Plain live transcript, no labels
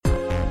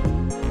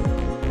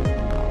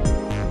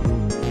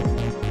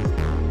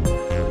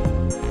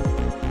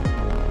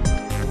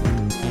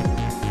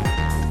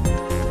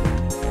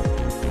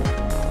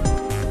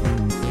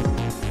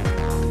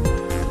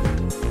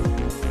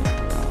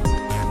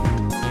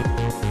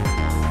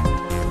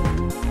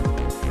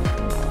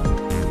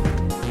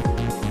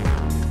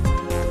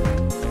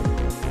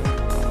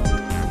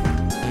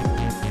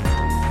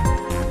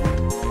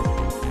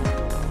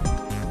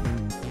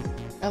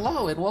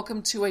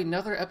welcome to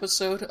another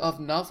episode of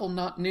Novel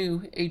Not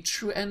New, a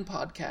True End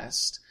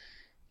podcast.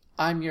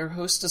 I'm your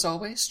host, as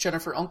always,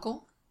 Jennifer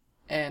Uncle,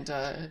 and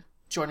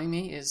joining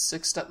me is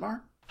Six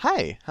Detmar.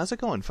 Hi, how's it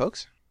going,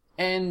 folks?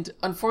 And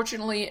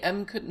unfortunately,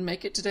 M couldn't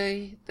make it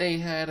today. They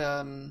had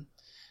a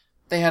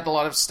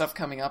lot of stuff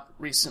coming up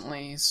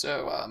recently,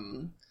 so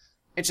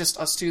it's just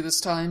us two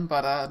this time.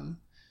 But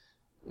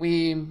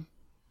we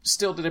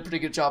still did a pretty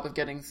good job of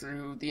getting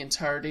through the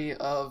entirety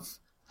of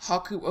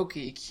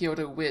Hakuoki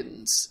Kyoto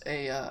Wins,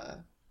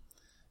 a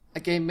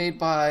game made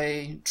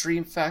by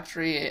Dream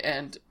Factory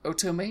and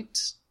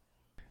Otomate.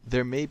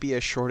 There may be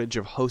a shortage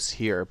of hosts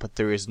here, but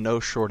there is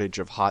no shortage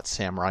of hot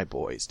samurai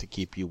boys to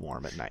keep you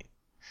warm at night.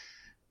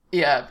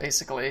 Yeah,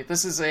 basically.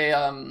 This is a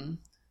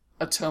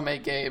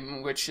Otome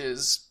game, which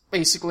is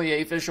basically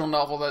a visual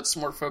novel that's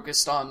more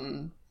focused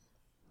on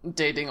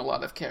dating a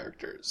lot of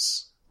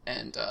characters.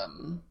 And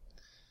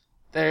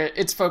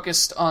it's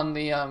focused on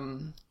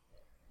the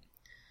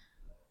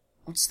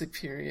what's the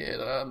period?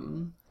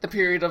 The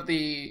period of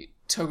the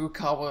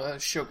Tokugawa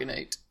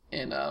shogunate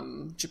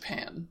in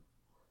Japan.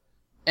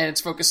 And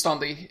it's focused on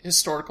the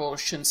historical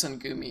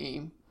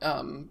Shinsengumi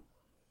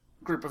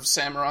group of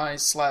samurai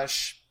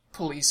 /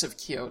 police of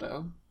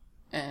Kyoto.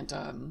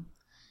 And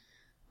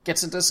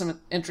gets into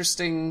some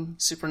interesting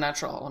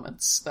supernatural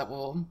elements that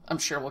I'm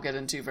sure we'll get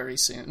into very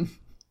soon.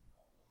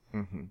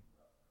 Mm-hmm.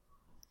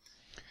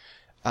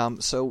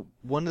 So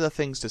one of the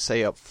things to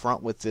say up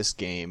front with this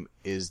game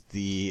is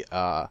the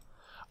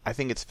I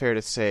think it's fair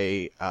to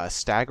say,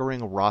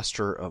 staggering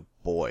roster of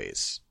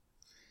boys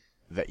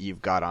that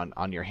you've got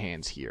on your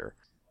hands here.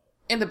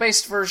 In the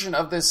base version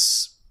of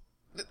this,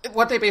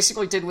 what they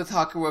basically did with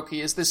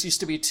Hakuoki is this used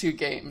to be 2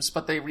 games,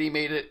 but they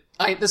remade it.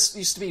 This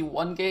used to be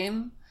 1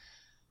 game.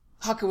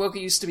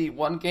 Hakuoki used to be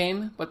 1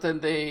 game, but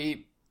then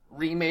they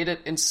remade it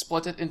and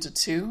split it into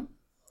 2.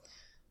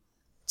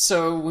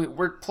 So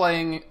we're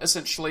playing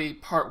essentially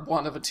part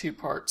 1 of a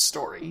 2-part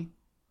story.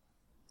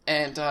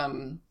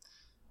 And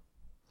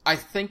I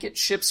think it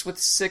ships with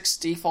 6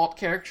 default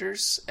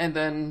characters, and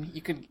then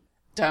you can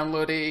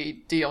download a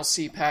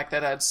DLC pack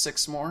that adds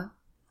 6 more.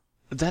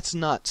 That's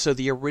not... So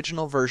the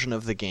original version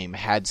of the game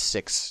had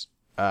 6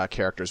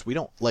 characters. I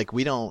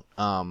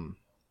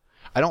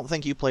don't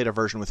think you played a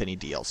version with any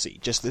DLC.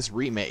 Just this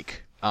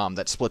remake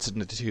that splits it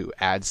into 2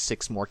 adds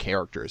 6 more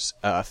characters.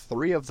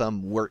 3 of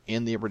them were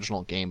in the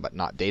original game, but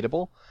not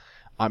dateable.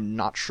 I'm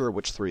not sure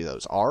which 3 of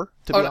those are,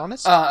 to be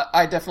honest.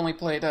 I definitely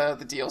played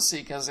the DLC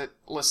because it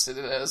listed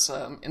it as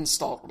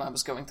installed when I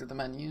was going through the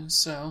menu,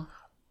 so...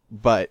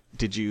 But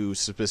did you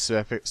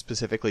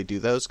specifically do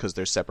those? Because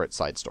they're separate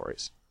side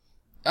stories.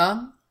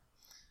 I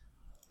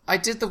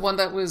did the one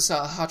that was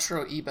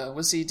Hachiro Iba.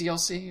 Was he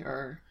DLC,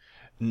 or...?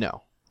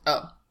 No.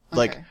 Oh, okay.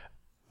 Like,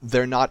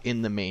 they're not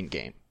in the main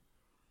game.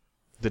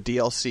 The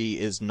DLC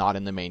is not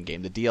in the main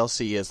game. The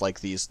DLC is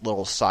like these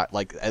little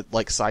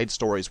side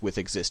stories with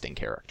existing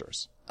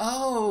characters.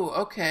 Oh,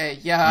 okay.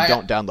 Yeah. You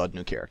don't download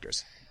new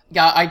characters.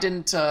 Yeah, I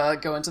didn't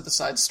go into the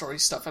side story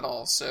stuff at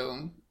all,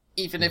 so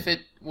even if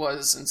it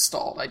was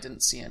installed, I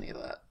didn't see any of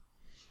that.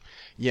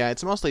 Yeah,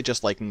 it's mostly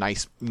just like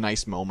nice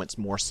moments,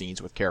 more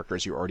scenes with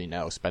characters you already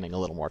know, spending a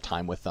little more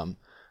time with them.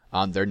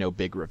 There are no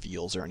big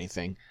reveals or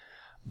anything.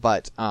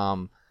 But,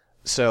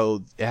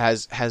 so it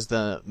has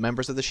the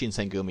members of the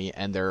Shinsengumi,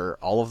 and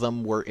all of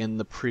them were in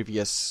the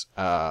previous,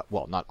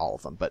 well, not all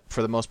of them, but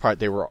for the most part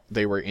they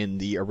were in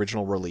the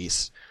original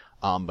release.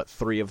 But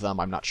 3 of them,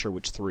 I'm not sure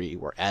which 3,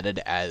 were added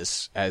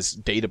as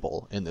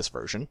dateable in this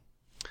version.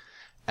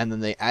 And then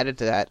they added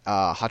to that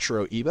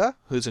Hachiro Iba,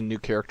 who's a new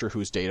character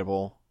who's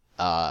dateable.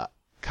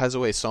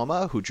 Kazue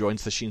Soma, who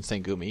joins the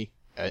Shinsengumi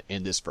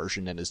in this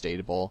version and is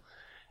dateable.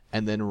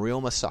 And then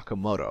Ryoma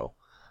Sakamoto.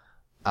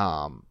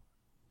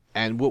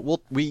 And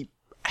we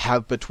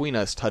have between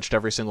us touched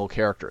every single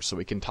character, so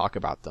we can talk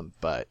about them.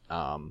 But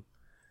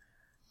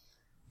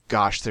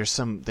gosh,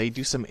 they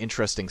do some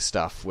interesting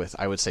stuff with,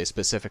 I would say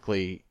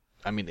specifically.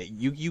 I mean,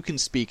 you can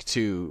speak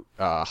to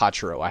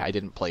Hachiro. I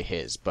didn't play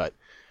his, but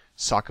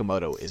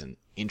Sakamoto is an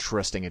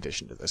interesting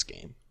addition to this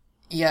game.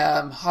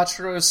 Yeah,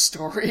 Hachiro's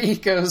story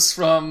goes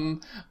from,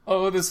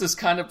 oh, this is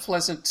kind of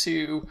pleasant,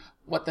 to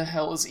what the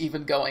hell is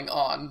even going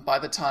on by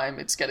the time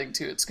it's getting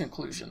to its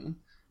conclusion.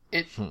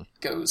 It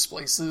goes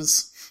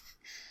places.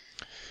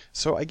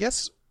 So I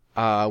guess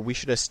we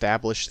should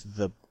establish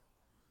the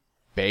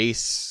base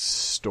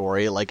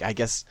story. Like, I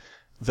guess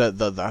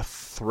the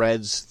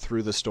threads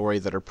through the story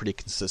that are pretty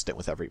consistent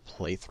with every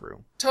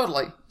playthrough.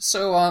 Totally.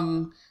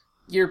 So,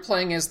 you're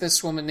playing as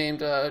this woman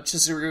named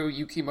Chizuru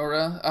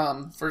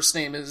Yukimura. First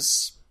name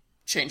is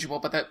changeable,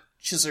 but that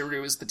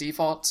Chizuru is the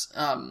default.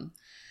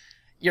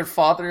 Your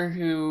father,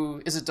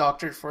 who is a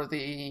doctor for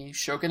the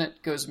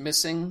shogunate, goes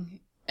missing,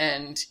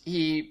 and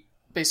he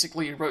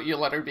basically wrote you a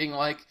letter being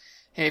like,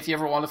 hey, if you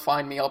ever want to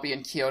find me, I'll be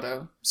in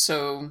Kyoto.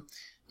 So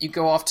you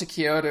go off to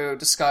Kyoto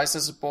disguised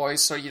as a boy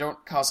so you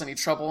don't cause any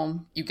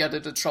trouble. You get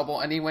into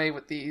trouble anyway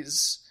with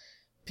these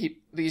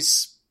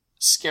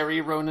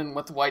scary Ronin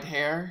with white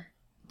hair.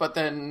 But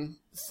then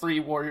 3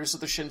 warriors of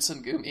the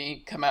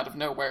Shinsengumi come out of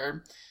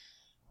nowhere,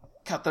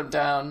 cut them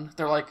down.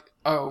 They're like,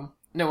 oh,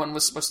 no one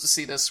was supposed to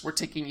see this. We're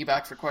taking you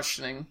back for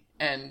questioning.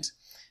 And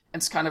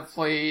it's kind of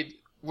played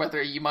whether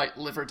you might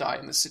live or die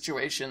in this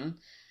situation.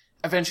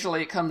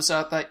 Eventually it comes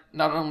out that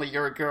not only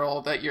you're a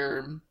girl, that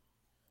you're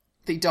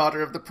the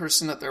daughter of the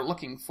person that they're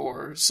looking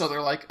for. So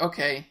they're like,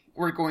 okay,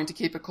 we're going to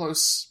keep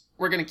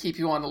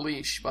you on a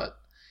leash, but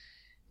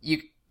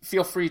you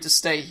feel free to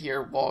stay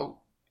here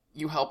while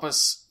you help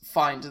us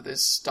find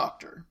this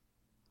doctor.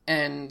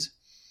 And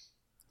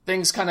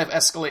things kind of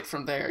escalate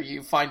from there.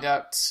 You find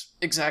out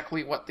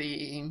exactly what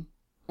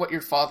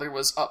your father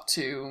was up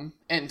to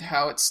and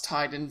how it's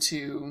tied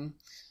into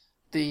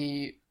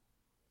the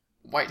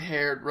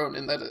white-haired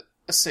Ronin that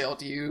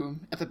assailed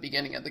you at the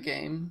beginning of the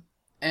game.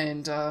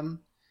 And,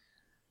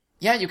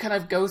 you kind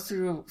of go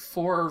through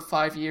 4 or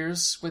 5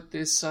 years with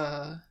this,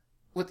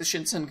 with the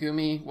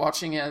Shinsengumi,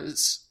 watching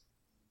as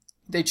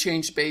they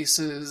change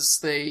bases,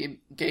 they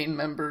gain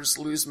members,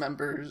 lose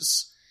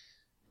members,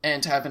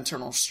 and have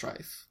internal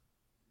strife.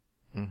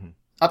 Mm-hmm.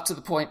 Up to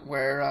the point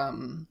where,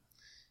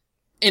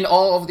 in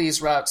all of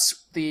these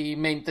routes, the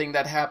main thing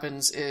that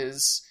happens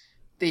is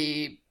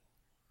the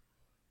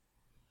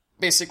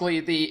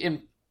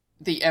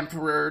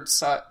Emperor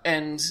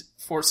and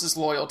forces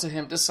loyal to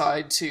him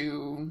decide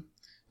to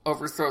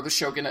overthrow the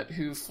shogunate,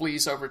 who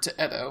flees over to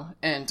Edo,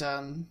 and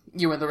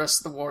you and the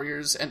rest of the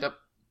warriors end up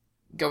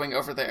going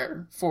over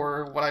there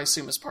for what I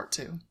assume is part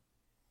 2.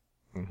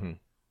 Mm-hmm.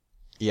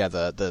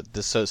 Yeah,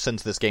 so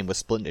since this game was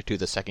split into 2,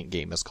 the second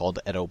game is called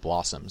Edo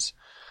Blossoms.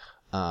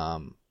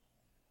 And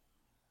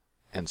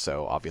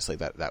so obviously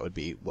that would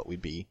be what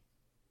would be,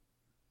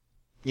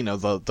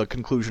 the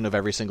conclusion of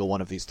every single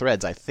one of these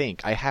threads, I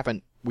think.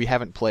 We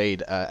haven't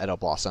played Edo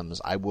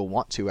Blossoms. I will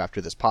want to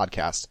after this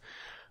podcast,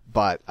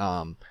 but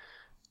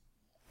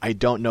I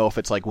don't know if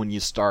it's like when you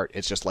start,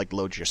 it's just like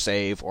load your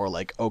save, or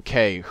like,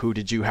 okay, who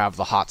did you have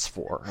the hots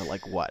for, or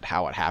like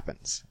how it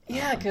happens.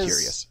 Yeah, I'm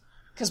curious.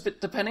 Because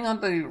depending on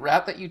the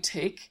route that you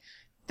take,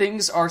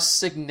 things are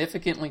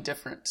significantly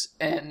different,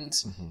 and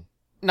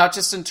not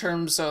just in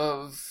terms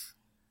of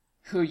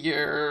who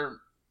you're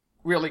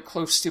really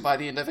close to by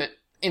the end of it.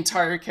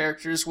 Entire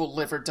characters will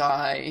live or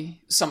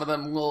die. Some of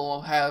them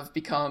will have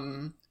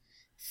become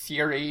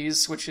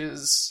Furies, which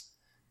is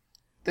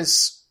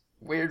this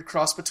weird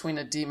cross between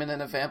a demon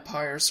and a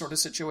vampire sort of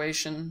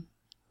situation.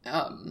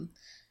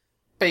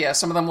 But yeah,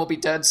 some of them will be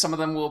dead, some of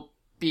them will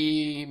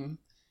be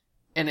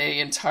in a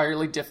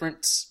entirely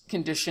different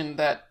condition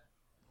that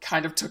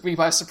kind of took me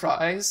by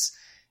surprise.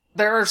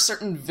 There are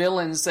certain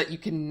villains that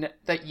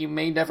you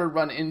may never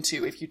run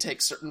into if you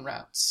take certain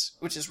routes,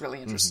 which is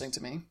really interesting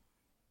to me.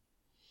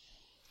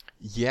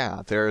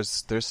 Yeah,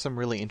 there's some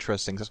really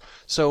interesting.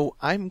 So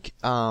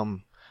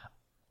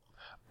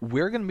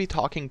we're going to be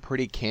talking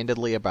pretty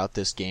candidly about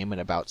this game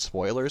and about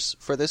spoilers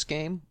for this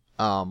game,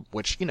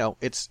 which,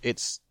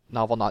 it's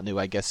novel, not new.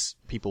 I guess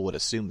people would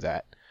assume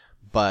that.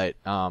 But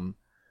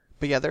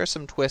yeah, there are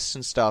some twists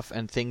and stuff,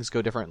 and things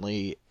go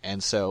differently.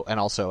 And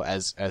also,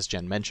 as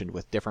Jen mentioned,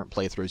 with different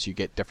playthroughs, you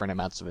get different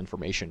amounts of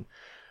information.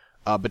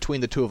 Between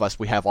the two of us,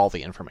 we have all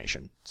the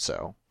information,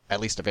 so at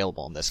least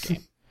available in this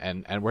game.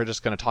 And we're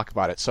just going to talk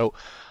about it. So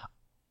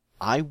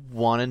I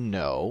want to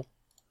know,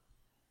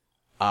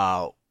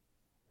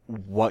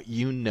 what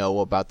you know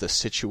about the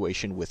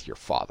situation with your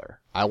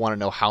father. I want to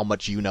know how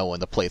much you know in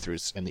the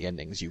playthroughs and the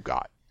endings you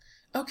got.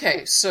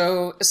 Okay,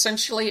 so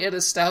essentially it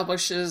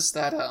establishes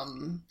that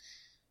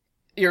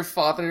your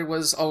father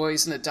was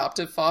always an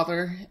adoptive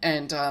father,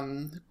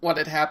 and what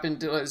had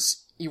happened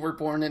was you were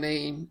born in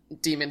a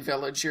demon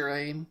village.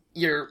 You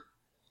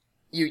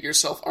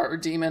yourself are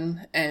a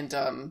demon,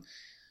 and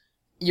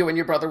you and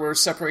your brother were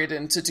separated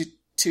into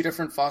two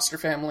different foster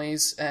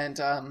families,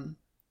 and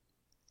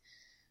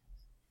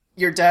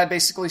your dad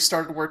basically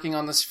started working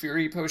on this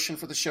Fury potion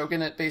for the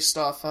shogunate based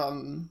off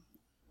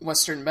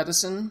Western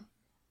medicine.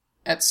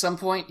 At some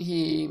point,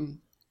 he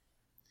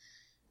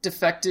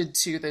defected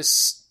to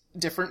this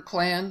different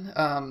clan.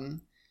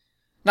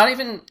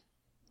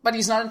 But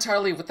he's not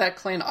entirely with that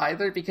clan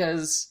either,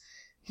 because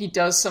he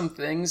does some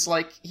things,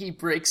 like he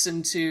breaks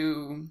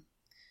into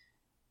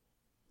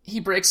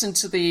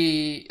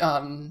the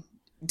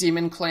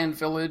demon clan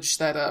village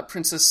that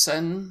Princess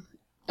Sen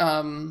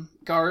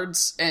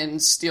guards,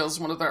 and steals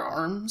one of their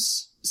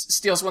arms.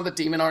 Steals one of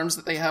the demon arms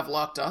that they have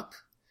locked up.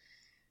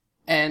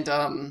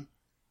 And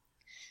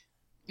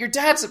your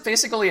dad's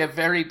basically a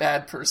very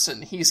bad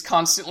person. He's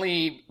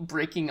constantly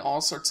breaking all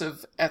sorts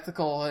of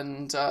ethical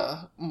and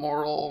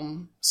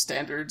moral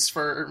standards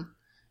for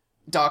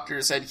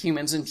doctors and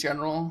humans in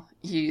general.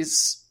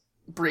 He's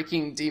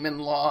breaking demon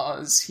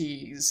laws.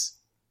 He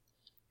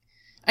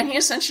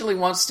essentially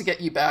wants to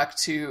get you back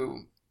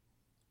to,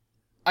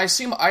 I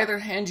assume, either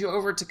hand you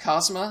over to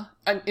Kazuma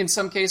in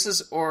some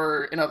cases,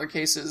 or in other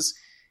cases,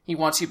 he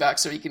wants you back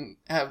so he can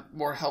have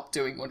more help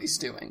doing what he's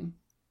doing.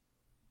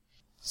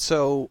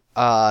 So,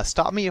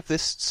 stop me if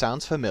this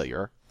sounds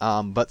familiar,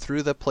 but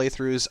through the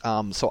playthroughs,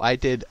 so I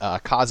did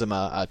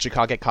Kazuma,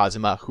 Chikage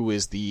Kazuma, who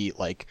is the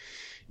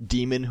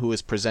demon who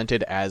is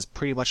presented as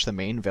pretty much the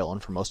main villain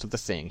for most of the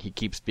thing. He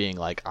keeps being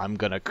like, I'm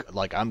gonna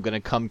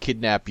come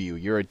kidnap you.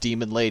 You're a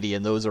demon lady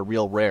and those are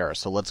real rare,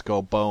 so let's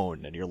go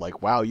bone. And you're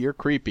like, wow, you're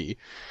creepy.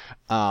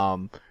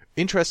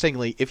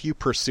 Interestingly, if you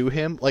pursue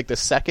him, like the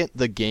second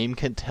the game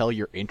can tell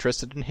you're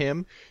interested in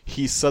him,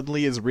 he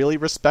suddenly is really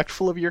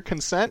respectful of your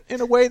consent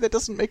in a way that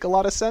doesn't make a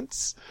lot of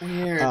sense.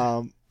 Weird.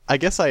 I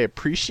guess I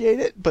appreciate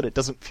it, but it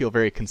doesn't feel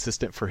very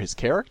consistent for his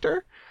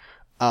character.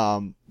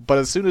 But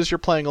as soon as you're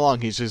playing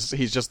along, he's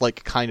just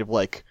like kind of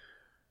like,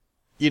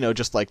 you know,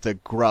 just like the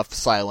gruff,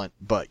 silent,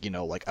 but, you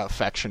know, like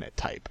affectionate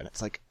type. And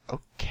it's like,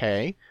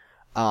 okay.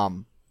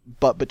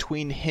 But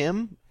between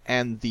him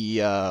and the,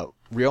 Ryoma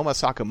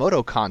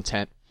Sakamoto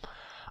content,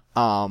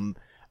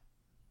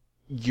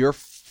 your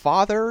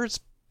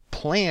father's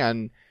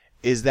plan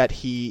is that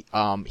he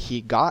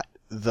got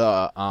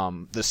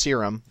the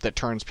serum that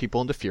turns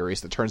people into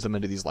furies, that turns them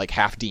into these like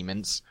half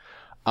demons.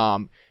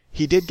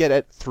 He did get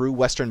it through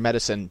Western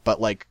medicine, but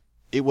like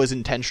it was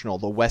intentional.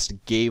 The West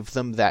gave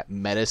them that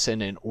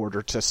medicine in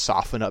order to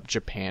soften up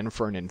Japan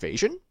for an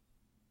invasion.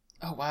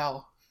 Oh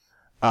wow.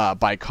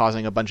 By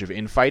causing a bunch of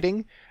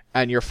infighting.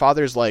 And your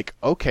father's like,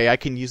 okay, I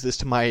can use this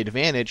to my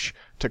advantage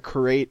to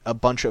create a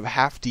bunch of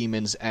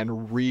half-demons and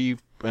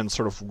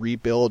sort of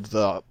rebuild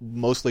the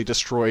mostly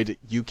destroyed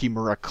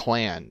Yukimura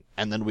clan,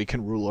 and then we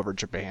can rule over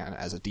Japan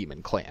as a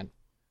demon clan.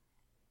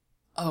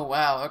 Oh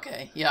wow,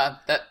 okay. Yeah,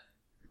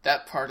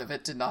 that part of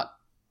it did not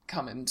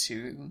come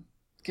into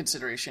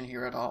consideration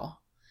here at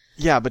all.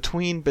 Yeah,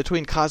 between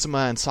Kazuma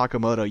and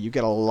Sakamoto, you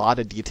get a lot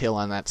of detail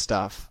on that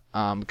stuff.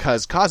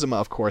 Because Kazuma,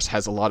 of course,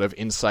 has a lot of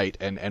insight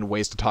and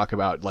ways to talk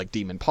about, like,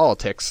 demon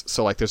politics.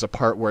 So, like, there's a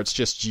part where it's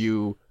just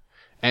you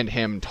and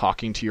him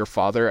talking to your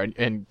father,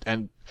 and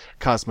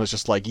Kazuma's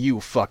just like,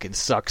 you fucking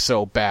suck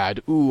so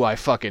bad. Ooh, I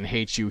fucking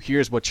hate you.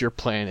 Here's what your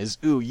plan is.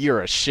 Ooh,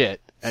 you're a shit.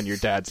 And your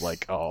dad's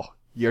like, oh,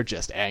 you're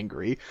just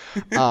angry.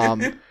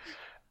 And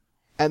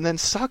then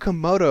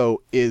Sakamoto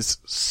is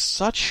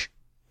such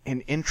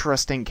an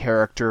interesting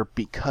character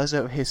because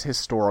of his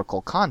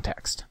historical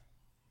context.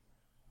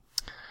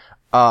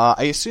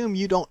 I assume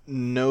you don't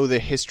know the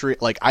history,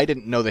 like, I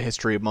didn't know the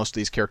history of most of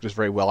these characters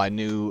very well. I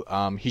knew,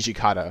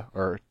 Hijikata,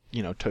 or,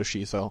 you know,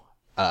 Toshizo,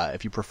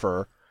 if you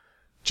prefer,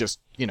 just,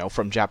 you know,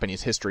 from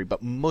Japanese history,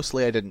 but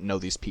mostly I didn't know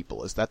these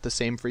people. Is that the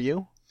same for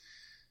you?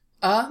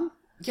 Yeah,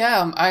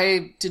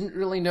 I didn't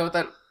really know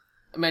that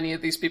many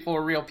of these people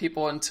were real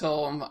people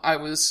until, I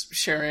was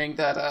sharing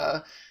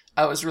that,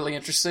 I was really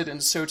interested in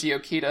Soji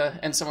Okita,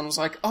 and someone was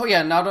like, oh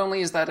yeah, not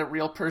only is that a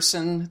real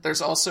person,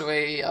 there's also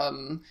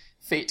a,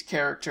 Fate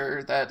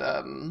character that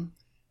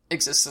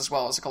exists as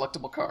well as a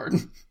collectible card.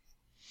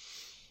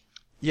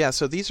 Yeah,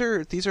 so these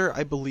are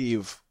I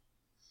believe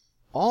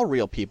all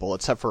real people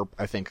except for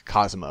I think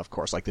Kazuma, of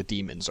course, like the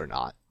demons are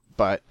not.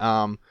 But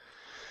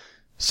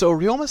so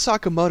Ryoma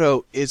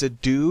Sakamoto is a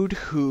dude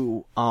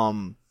who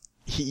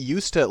he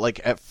used to, like,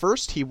 at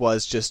first he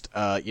was just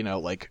you know,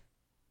 like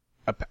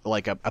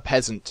a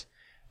peasant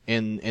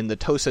in the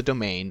Tosa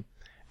domain,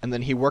 and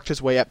then he worked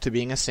his way up to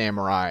being a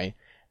samurai,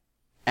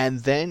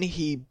 and then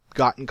he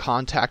got in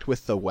contact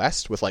with the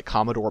West, with like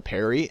Commodore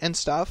Perry and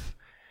stuff,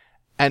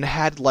 and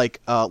had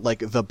like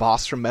the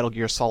boss from Metal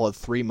Gear Solid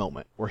 3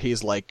 moment where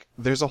he's like,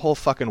 there's a whole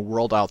fucking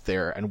world out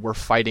there and we're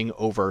fighting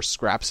over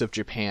scraps of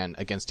Japan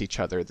against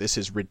each other. This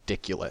is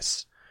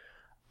ridiculous.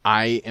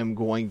 I'm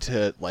going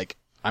to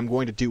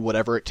do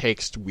whatever it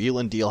takes to wheel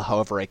and deal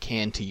however I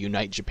can to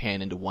unite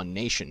Japan into one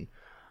nation.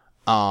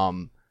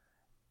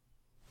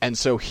 And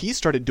so he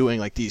started doing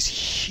like these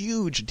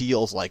huge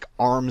deals, like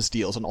arms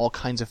deals and all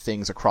kinds of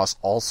things across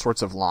all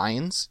sorts of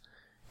lines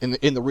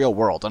in the real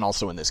world and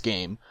also in this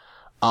game.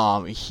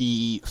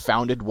 He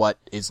founded what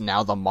is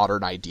now the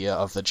modern idea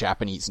of the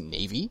Japanese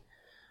Navy.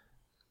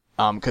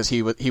 Cause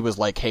he was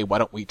like, hey, why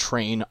don't we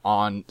train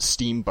on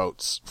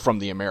steamboats from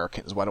the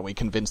Americans? Why don't we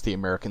convince the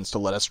Americans to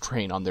let us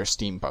train on their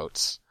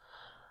steamboats?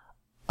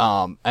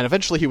 And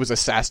eventually he was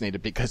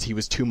assassinated because he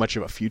was too much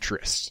of a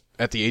futurist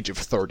at the age of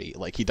 30.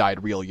 Like, he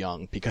died real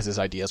young because his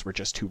ideas were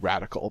just too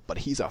radical. But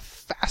he's a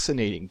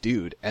fascinating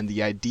dude, and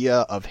the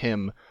idea of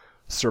him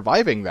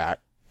surviving that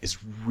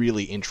is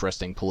really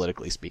interesting,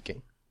 politically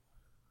speaking.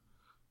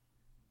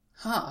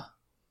 Huh.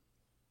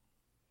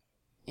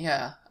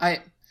 Yeah,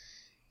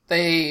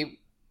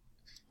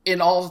 in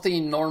all of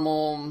the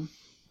normal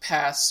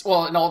paths,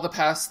 well, in all the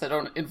paths that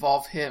don't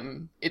involve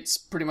him, it's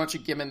pretty much a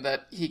given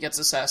that he gets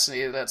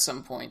assassinated at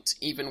some point,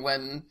 even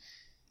when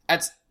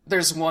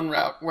there's one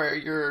route where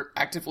you're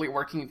actively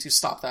working to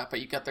stop that,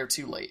 but you get there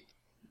too late.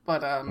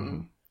 But,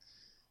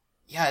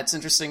 yeah, it's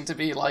interesting to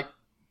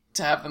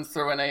have them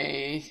throw in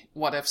a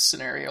what-if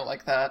scenario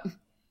like that.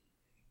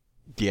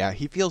 Yeah,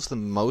 he feels the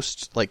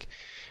most, like,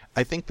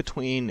 I think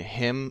between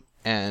him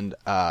and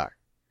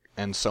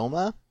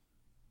Soma,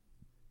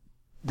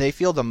 they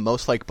feel the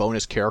most like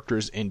bonus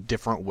characters in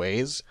different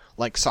ways.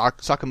 Like,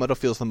 Sakamoto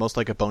feels the most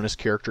like a bonus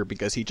character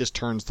because he just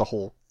turns the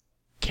whole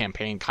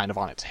campaign kind of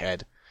on its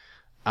head.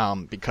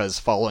 Because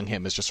following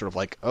him is just sort of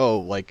like, oh,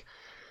 like,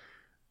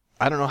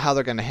 I don't know how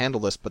they're going to handle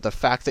this, but the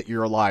fact that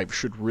you're alive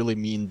should really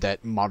mean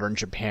that modern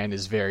Japan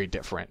is very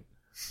different.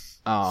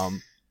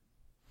 And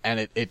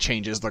it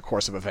changes the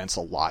course of events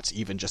a lot,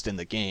 even just in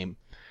the game.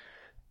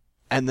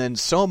 And then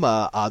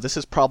Soma, this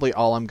is probably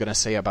all I'm going to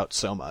say about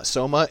Soma.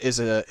 Soma is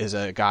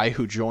a guy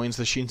who joins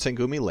the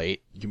Shinsengumi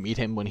late. You meet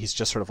him when he's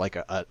just sort of like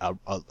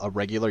a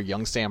regular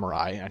young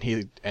samurai,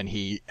 and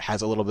he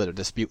has a little bit of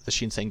dispute with the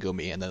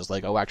Shinsengumi, and then is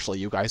like, oh, actually,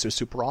 you guys are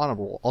super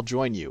honorable. I'll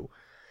join you.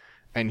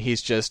 And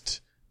he's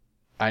just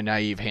a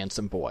naive,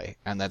 handsome boy,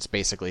 and that's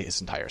basically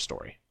his entire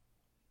story.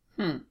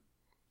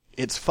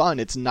 It's fun,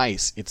 it's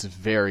nice, it's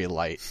very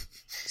light,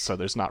 so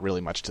there's not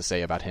really much to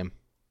say about him.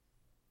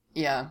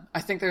 Yeah,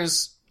 I think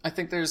there's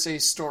a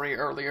story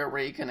earlier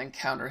where you can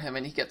encounter him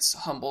and he gets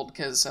humbled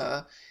because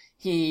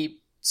he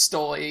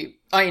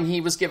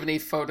he was given a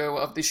photo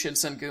of the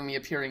Shinsengumi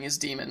appearing as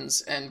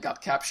demons and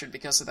got captured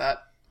because of that.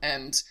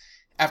 And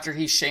after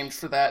he's shamed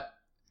for that,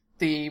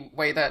 the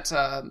way that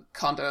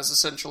Kondo is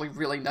essentially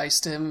really nice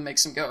to him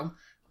makes him go,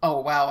 oh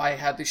wow, I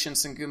had the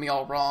Shinsengumi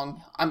all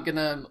wrong. I'm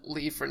gonna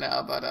leave for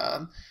now, but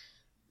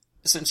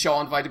since y'all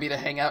invited me to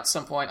hang out at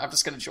some point, I'm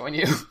just gonna join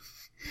you.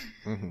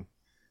 Mm-hmm.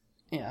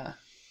 Yeah.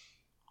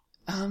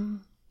 Do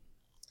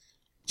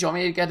you want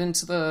me to get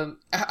into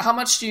how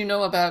much do you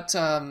know about,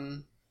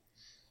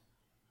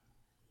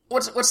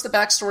 what's the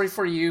backstory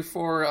for you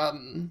for,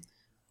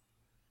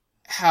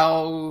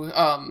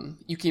 how,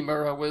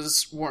 Yukimura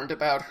was warned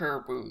about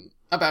her wound,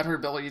 about her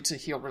ability to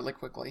heal really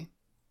quickly?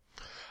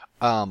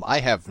 I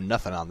have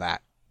nothing on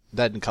that.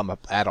 That didn't come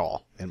up at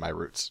all in my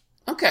roots.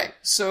 Okay,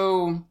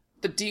 so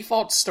the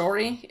default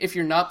story, if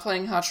you're not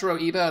playing Hachiro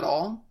Iba at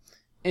all,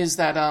 is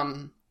that,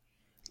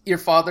 your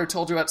father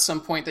told you at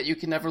some point that you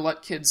can never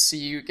let kids see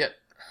you get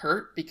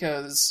hurt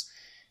because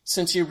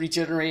since you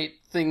regenerate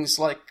things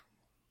like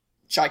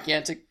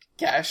gigantic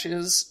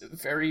gashes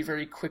very,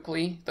 very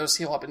quickly, those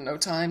heal up in no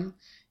time,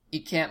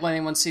 you can't let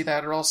anyone see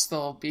that or else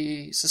they'll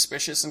be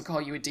suspicious and call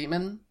you a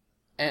demon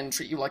and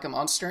treat you like a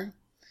monster.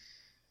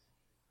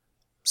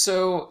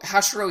 So,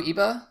 Hachiro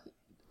Iba,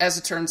 as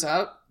it turns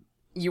out,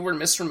 you were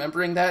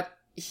misremembering that.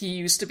 He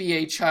used to be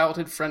a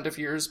childhood friend of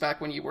yours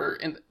back when you were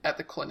at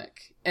the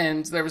clinic.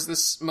 And there was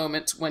this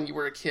moment when you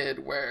were a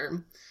kid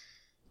where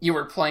you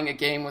were playing a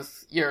game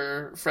with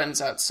your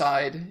friends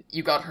outside.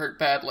 You got hurt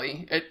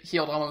badly. It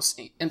healed almost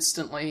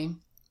instantly.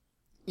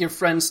 Your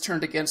friends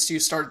turned against you,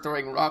 started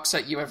throwing rocks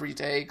at you every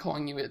day,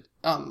 calling you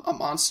a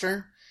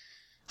monster.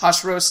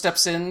 Hashiro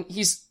steps in.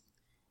 He's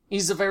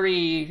a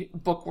very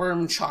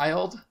bookworm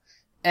child.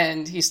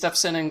 And he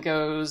steps in and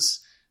goes,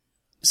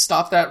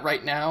 stop that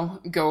right now,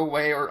 go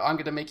away, or I'm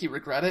gonna make you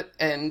regret it.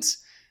 And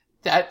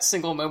that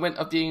single moment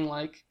of being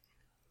like,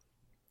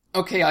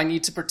 okay, I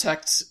need to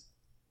protect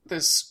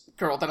this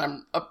girl that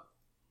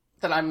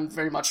I'm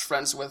very much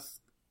friends with,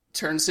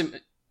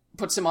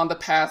 puts him on the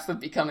path of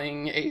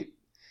becoming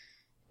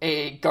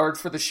a guard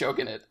for the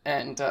shogunate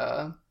and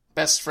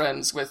best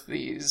friends with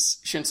these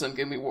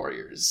Shinsengumi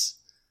warriors.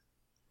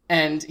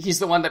 And he's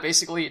the one that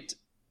basically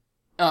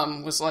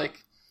was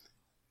like,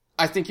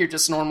 I think you're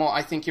just normal,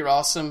 I think you're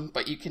awesome,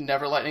 but you can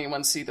never let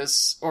anyone see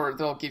this, or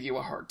they'll give you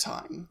a hard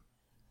time.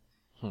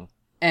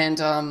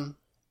 And,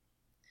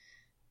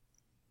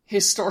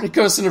 his story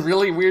goes in a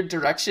really weird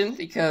direction,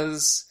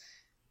 because,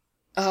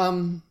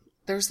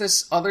 there's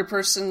this other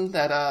person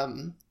that,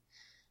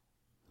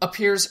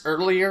 appears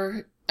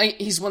earlier.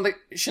 He's one of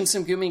the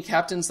Shinsengumi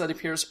captains that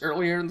appears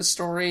earlier in the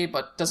story,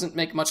 but doesn't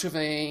make much of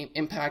an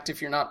impact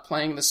if you're not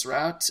playing this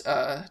route.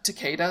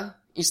 Takeda,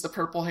 he's the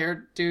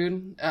purple-haired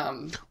dude.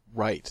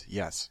 Right,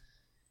 yes.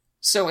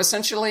 So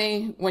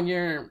essentially, when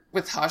you're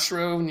with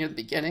Hashiro near the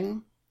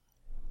beginning,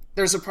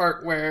 there's a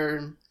part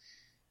where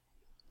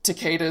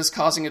Takeda is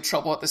causing a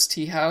trouble at this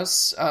tea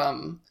house.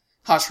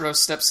 Hashiro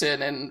steps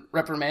in and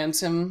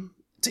reprimands him.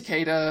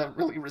 Takeda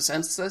really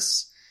resents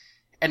this,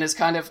 and is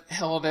kind of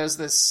held as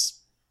this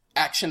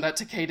action that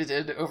Takeda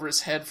did over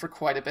his head for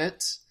quite a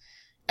bit.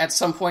 At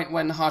some point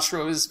when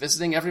Hashiro is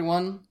visiting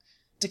everyone,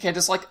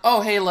 Takeda's like, oh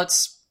hey,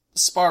 let's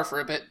spar for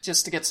a bit,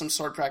 just to get some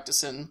sword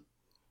practice in.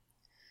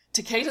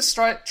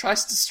 Takeda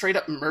tries to straight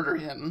up murder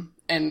him,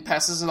 and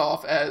passes it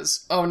off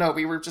as, oh no,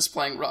 we were just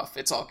playing rough,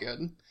 it's all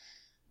good.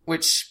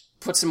 Which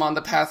puts him on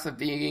the path of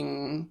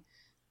being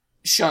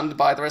shunned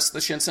by the rest of the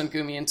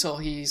Shinsengumi until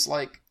he's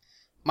like,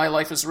 my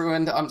life is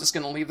ruined, I'm just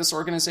gonna leave this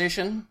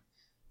organization.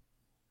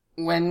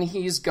 When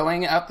he's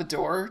going out the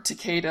door,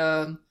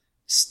 Takeda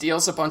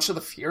steals a bunch of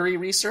the Fury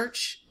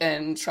research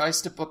and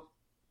tries to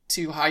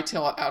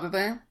hightail it out of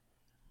there.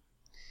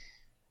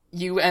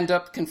 You end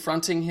up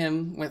confronting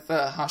him with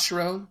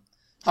Hashiro.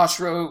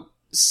 Hashiro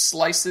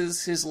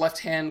slices his left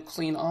hand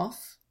clean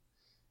off.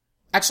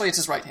 Actually, it's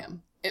his right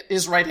hand.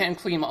 His right hand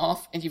clean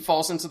off, and he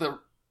falls into the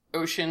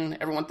ocean.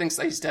 Everyone thinks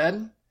that he's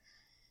dead.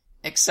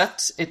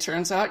 Except, it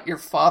turns out your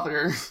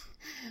father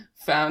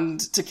found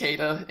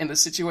Takeda in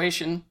this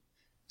situation,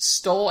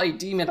 stole a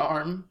demon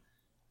arm,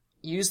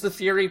 used the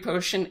Fury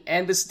potion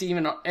and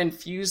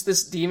fused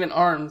this demon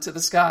arm to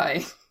the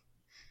sky.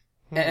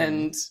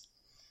 And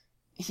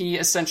he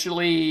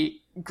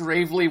essentially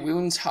gravely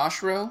wounds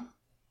Hashiro.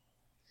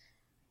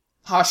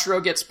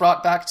 Hashiro gets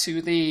brought back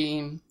to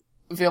the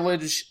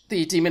village,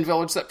 the demon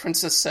village that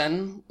Princess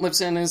Sen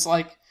lives in, is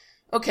like,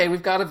 okay,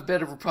 we've got a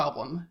bit of a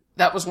problem.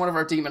 That was one of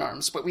our demon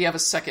arms, but we have a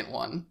second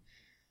one.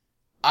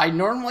 I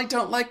normally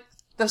don't like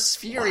this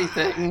Fury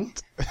thing,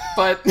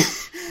 but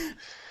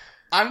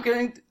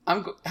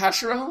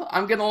Hashiro,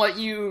 I'm gonna let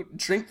you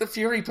drink the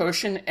Fury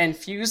potion and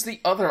fuse the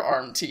other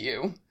arm to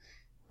you.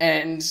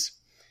 And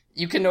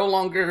you can no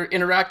longer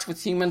interact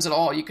with humans at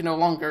all. You can no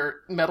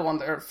longer meddle in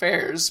their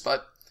affairs,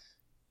 but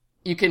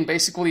you can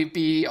basically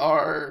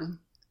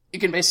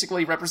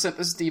represent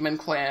this demon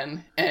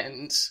clan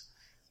and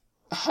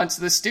hunt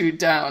this dude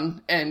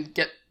down and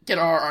get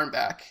our arm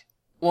back.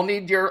 We'll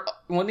need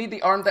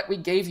the arm that we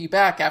gave you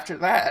back after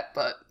that,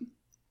 but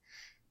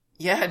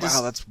yeah,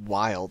 wow, that's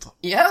wild.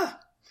 Yeah.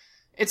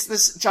 It's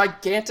this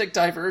gigantic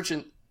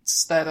divergence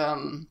that,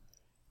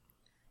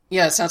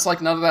 yeah, it sounds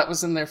like none of that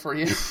was in there for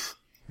you.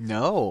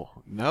 No,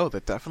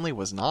 that definitely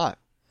was not.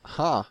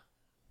 Huh.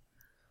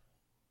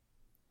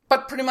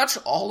 But pretty much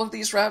all of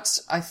these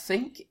routes, I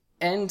think,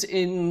 end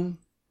in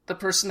the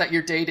person that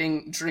you're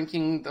dating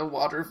drinking the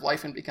water of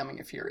life and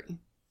becoming a Fury.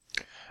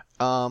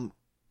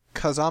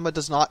 Kazama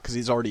does not, because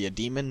he's already a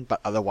demon, but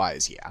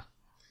otherwise, yeah.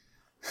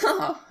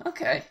 Huh,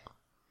 okay.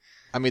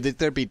 I mean,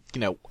 there'd be,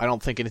 I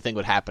don't think anything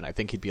would happen. I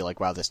think he'd be like,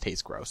 wow, this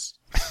tastes gross.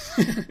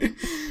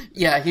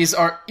 Yeah, he's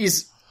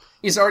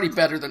already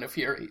better than a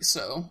Fury,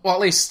 so... Well, at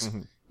least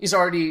he's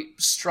already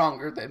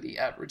stronger than the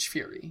average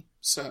Fury,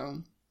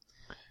 so...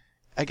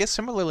 I guess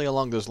similarly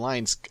along those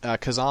lines,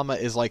 Kazama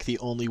is like the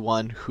only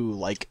one who,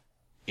 like,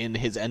 in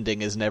his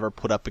ending is never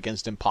put up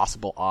against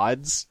impossible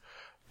odds.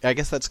 I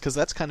guess that's because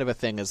that's kind of a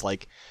thing, is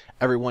like,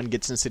 everyone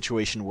gets in a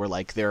situation where,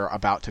 like, they're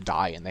about to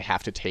die and they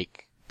have to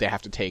take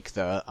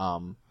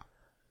the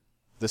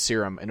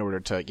serum in order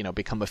to,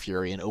 become a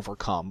Fury and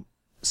overcome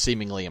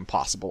seemingly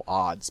impossible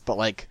odds. But,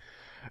 like,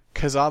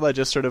 Kazama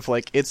just sort of,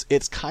 like, it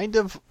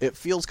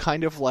feels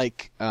kind of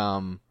like,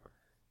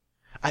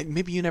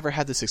 maybe you never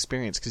had this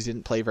experience because you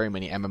didn't play very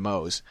many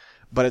MMOs,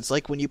 but it's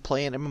like when you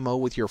play an MMO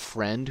with your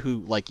friend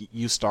who, like,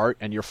 you start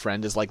and your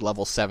friend is, like,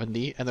 level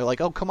 70, and they're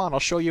like, oh, come on, I'll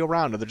show you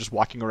around, and they're just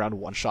walking around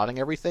one-shotting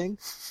everything.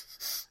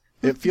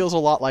 It feels a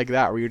lot like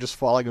that, where you're just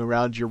following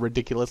around your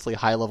ridiculously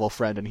high-level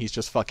friend, and he's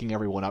just fucking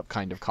everyone up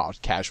kind of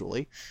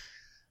casually.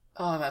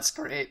 Oh, that's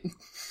great.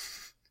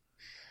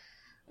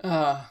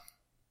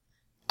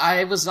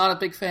 I was not a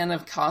big fan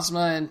of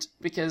Cosma, and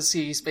because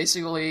he's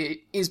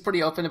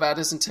pretty open about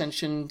his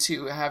intention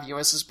to have you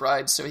as his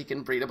bride so he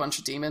can breed a bunch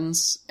of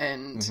demons,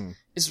 and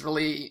is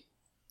really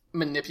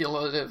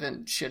manipulative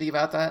and shitty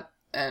about that.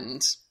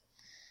 And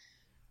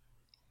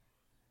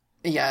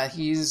yeah,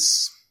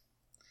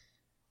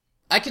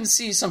 I can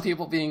see some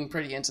people being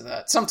pretty into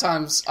that.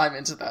 Sometimes I'm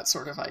into that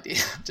sort of idea.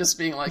 Just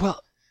being like,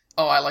 oh,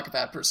 I like a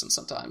bad person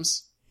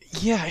sometimes.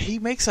 Yeah,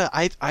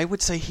 I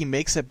would say he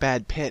makes a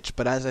bad pitch,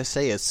 but as I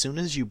say, as soon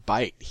as you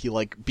bite, he,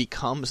 like,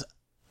 becomes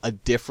a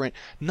different,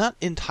 not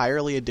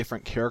entirely a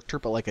different character,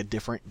 but, like, a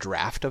different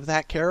draft of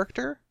that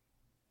character?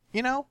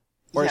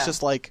 Or it's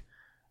just like,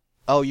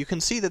 oh, you can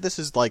see that this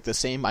is, like, the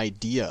same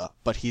idea,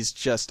 but he's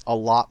just a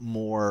lot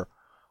more,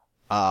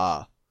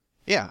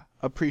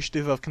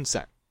 appreciative of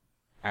consent.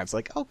 And it's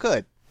like, oh,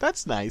 good.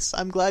 That's nice.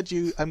 I'm glad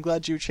you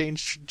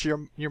changed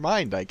your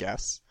mind, I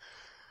guess.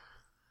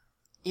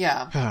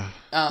 Yeah.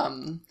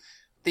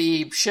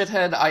 The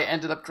shithead I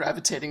ended up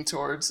gravitating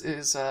towards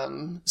is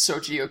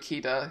Soji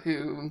Okita,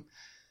 who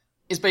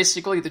is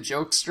basically the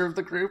jokester of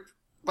the group,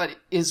 but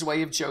his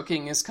way of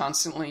joking is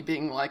constantly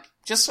being like,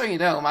 just so you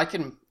know, I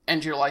can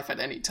end your life at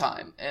any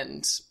time,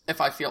 and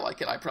if I feel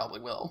like it, I probably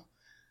will.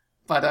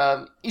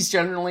 But he's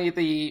generally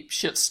the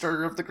shit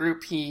stirrer of the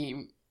group.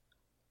 He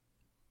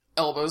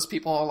elbows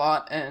people a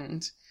lot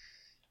and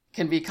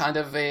can be kind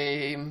of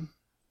a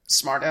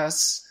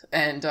smartass,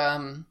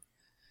 and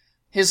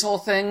his whole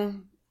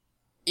thing,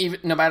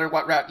 even no matter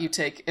what route you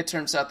take, it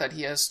turns out that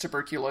he has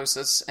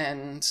tuberculosis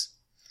and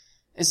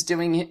is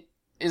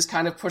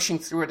kind of pushing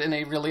through it in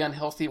a really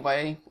unhealthy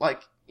way.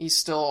 Like, he's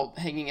still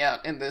hanging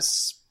out in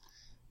this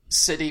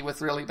city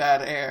with really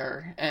bad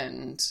air,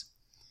 and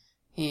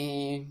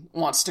he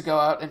wants to go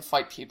out and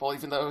fight people,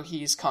 even though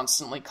he's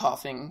constantly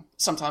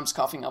sometimes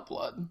coughing up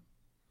blood.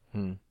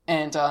 And,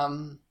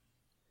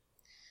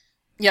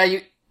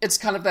 it's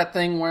kind of that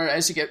thing where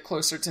as you get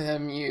closer to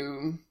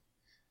him,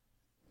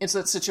 it's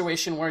that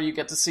situation where you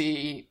get to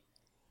see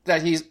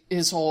that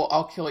his whole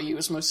 "I'll kill you"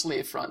 is mostly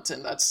a front,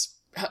 and that's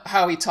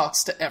how he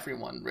talks to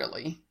everyone,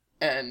 really.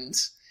 And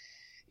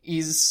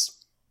is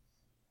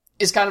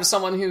kind of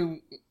someone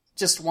who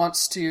just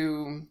wants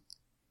to...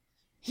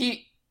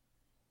 He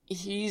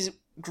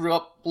grew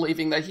up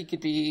believing that he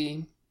could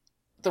be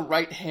the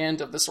right hand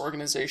of this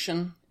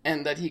organization,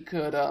 and that he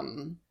could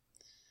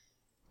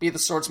be the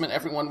swordsman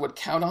everyone would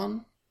count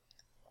on.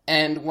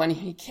 And when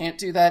he can't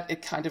do that,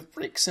 it kind of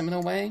breaks him in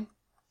a way.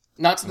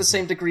 Not to the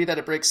same degree that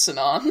it breaks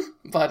Sinan,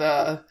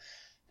 but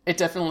it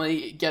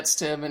definitely gets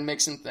to him and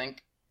makes him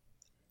think,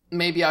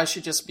 maybe they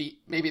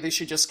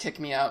should just kick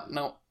me out.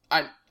 No,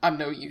 I'm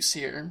no use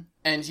here.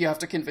 And you have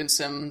to convince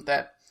him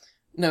that,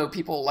 no,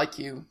 people like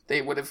you,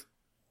 they would have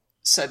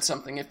said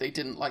something if they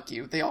didn't like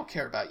you. They all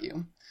care about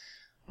you.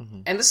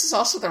 Mm-hmm. And this is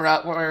also the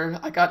route where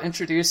I got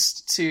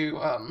introduced to,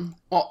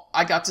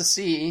 I got to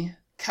see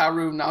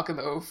Kaoru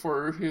Nagumo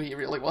for who he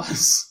really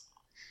was.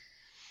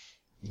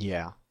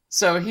 Yeah.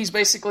 So he's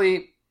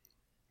basically,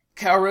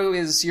 Kaoru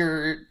is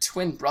your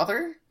twin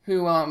brother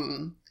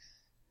who,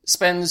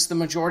 spends the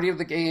majority of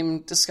the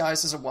game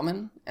disguised as a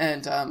woman,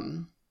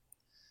 and,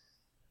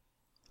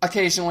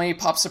 occasionally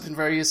pops up in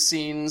various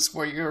scenes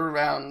where you're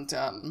around,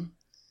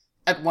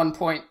 at one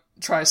point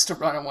tries to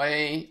run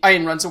away.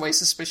 Runs away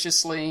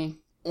suspiciously.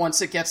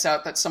 Once it gets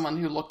out that someone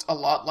who looked a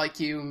lot like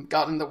you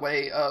got in the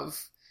way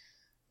of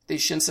the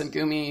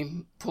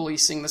Shinsengumi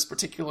policing this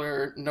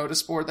particular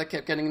notice board that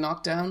kept getting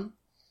knocked down.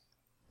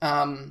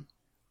 But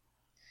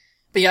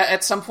yeah,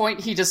 at some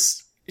point he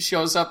just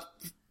shows up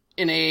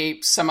in a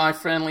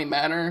semi-friendly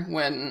manner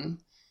when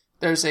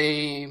there's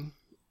a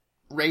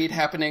raid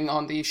happening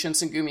on the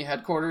Shinsengumi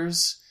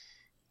headquarters.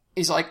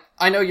 He's like,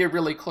 I know you're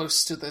really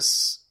close to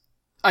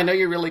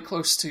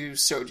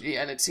Soji,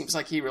 and it seems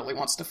like he really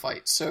wants to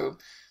fight, so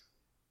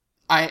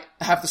I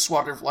have this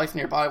water of life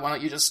nearby, why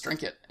don't you just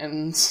drink it?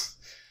 And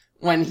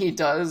when he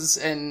does,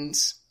 and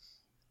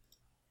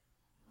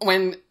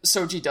when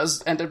Soji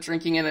does end up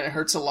drinking it and it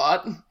hurts a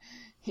lot,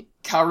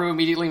 Kaoru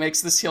immediately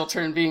makes this heel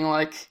turn being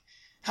like,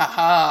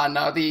 haha,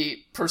 now the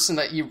person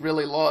that you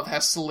really love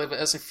has to live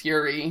as a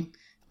fury.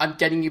 I'm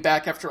getting you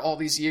back after all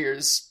these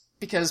years.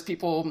 Because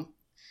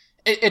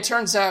it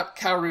turns out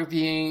Kaoru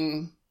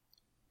being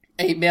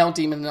a male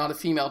demon, not a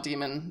female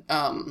demon,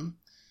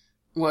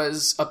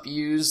 was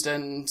abused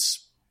and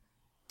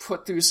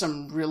put through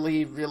some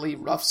really, really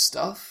rough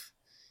stuff.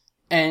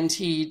 And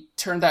he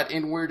turned that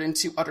inward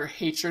into utter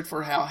hatred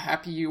for how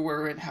happy you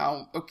were and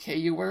how okay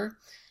you were.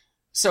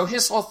 So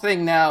his whole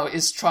thing now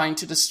is trying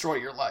to destroy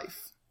your life.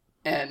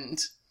 And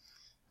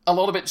a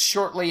little bit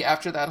shortly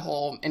after that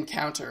whole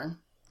encounter,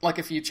 like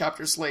a few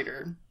chapters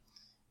later,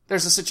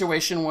 there's a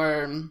situation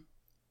where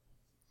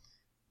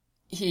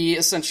he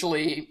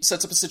essentially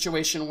sets up a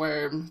situation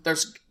where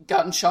there's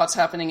gotten shots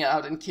happening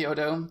out in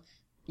Kyoto.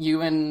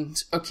 You and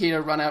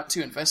Okita run out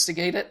to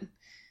investigate it.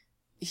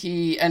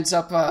 He ends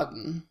up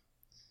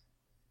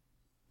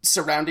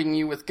surrounding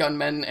you with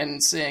gunmen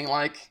and saying,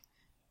 like,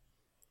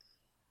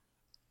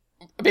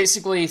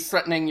 basically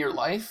threatening your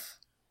life.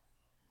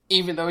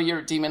 Even though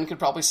your demon could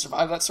probably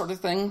survive that sort of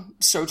thing,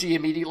 Soji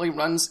immediately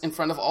runs in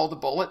front of all the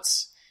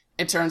bullets.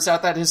 It turns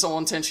out that his whole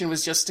intention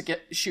was just to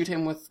shoot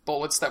him with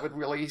bullets that would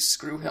really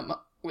screw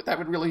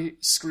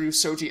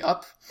Soji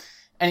up.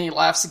 And he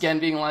laughs again,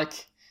 being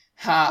like,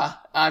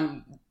 ha,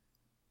 I'm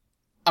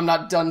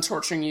not done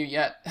torturing you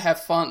yet.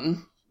 Have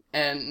fun.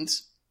 And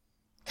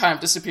kind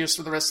of disappears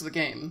for the rest of the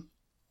game.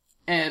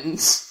 And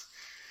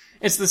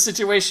it's the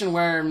situation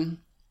where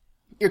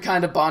you're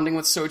kind of bonding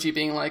with Soji,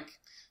 being like,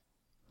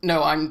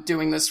 no, I'm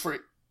doing this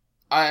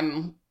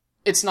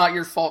it's not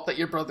your fault that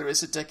your brother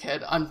is a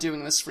dickhead. I'm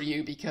doing this for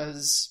you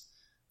because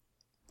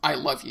I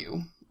love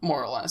you,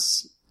 more or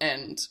less,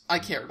 and I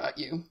care about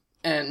you.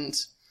 And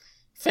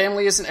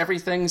family isn't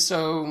everything,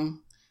 so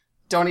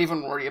don't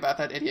even worry about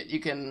that idiot.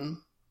 You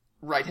can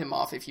write him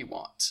off if you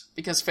want,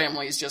 because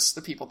family is just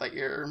the people that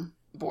you're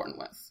born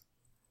with.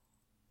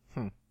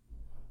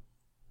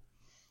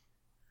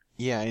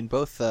 Yeah, in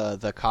both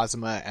the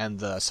Kazuma and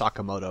the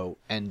Sakamoto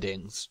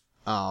endings,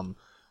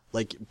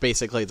 like,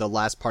 basically the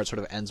last part sort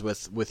of ends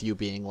with you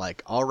being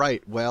like,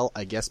 alright, well,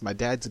 I guess my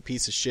dad's a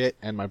piece of shit,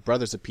 and my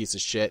brother's a piece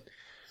of shit,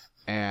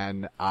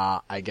 and,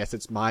 I guess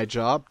it's my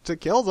job to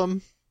kill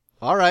them.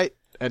 Alright.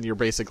 And you're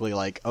basically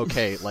like,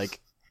 okay, like,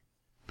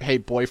 hey,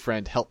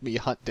 boyfriend, help me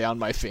hunt down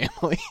my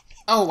family.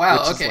 Oh,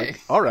 wow, okay.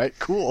 Like, alright,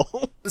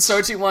 cool. The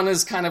Soji one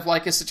is kind of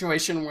like a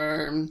situation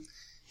where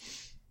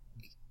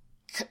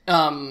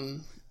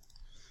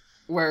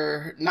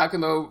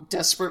Nagumo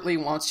desperately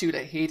wants you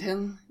to hate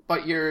him,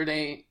 but you're in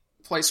a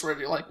place where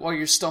you're like, well,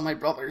 you're still my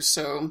brother,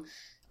 so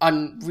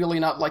I'm really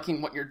not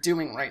liking what you're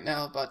doing right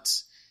now, but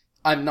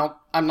I'm not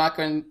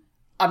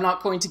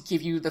going to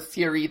give you the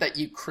fury that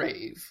you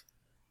crave.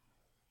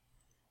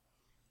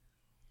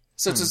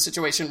 So it's a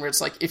situation where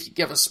it's like, if you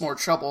give us more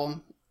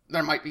trouble,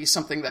 there might be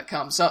something that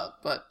comes up,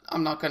 but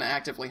I'm not going to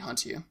actively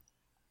hunt you.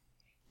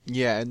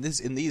 Yeah, and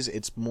in these,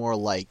 it's more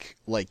like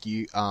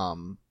you,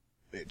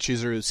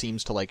 Chizuru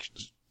seems to, like,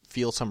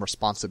 feel some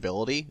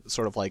responsibility,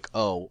 sort of like,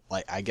 oh,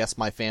 like, I guess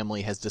my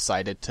family has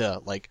decided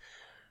to, like,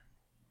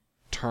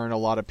 turn a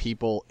lot of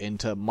people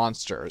into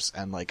monsters,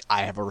 and, like,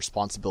 I have a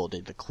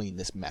responsibility to clean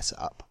this mess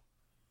up.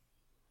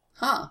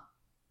 Huh.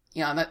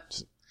 Yeah,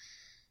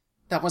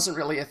 that wasn't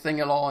really a thing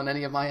at all in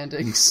any of my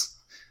endings.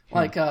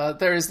 Like,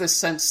 there is this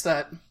sense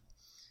that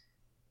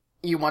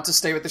you want to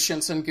stay with the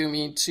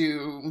Shinsengumi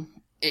to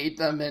aid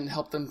them and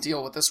help them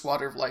deal with this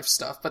water of life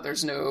stuff, but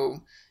there's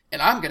no,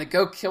 and I'm gonna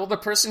go kill the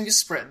person who's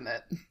spreading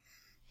it.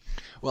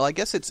 Well, I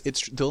guess it's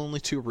the only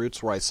two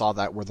routes where I saw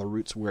that were the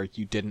routes where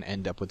you didn't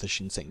end up with the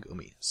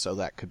Shinsengumi, so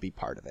that could be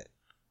part of it.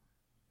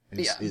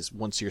 Is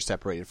once you're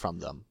separated from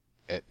them,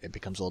 it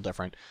becomes a little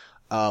different.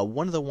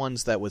 One of the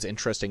ones that was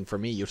interesting for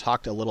me, you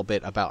talked a little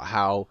bit about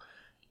how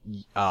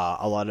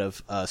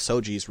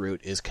Soji's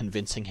route is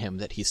convincing him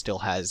that he still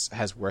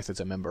has worth as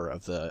a member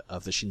of the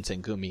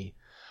Shinsengumi.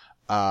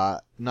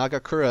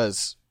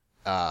 Nagakura's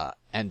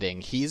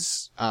ending,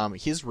 his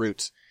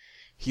route,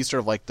 he's sort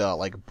of like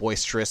the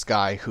boisterous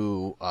guy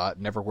who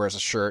never wears a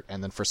shirt,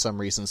 and then for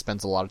some reason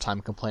spends a lot of time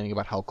complaining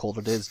about how cold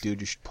it is.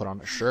 Dude, you should put on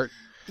a shirt.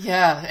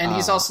 Yeah, and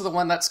he's also the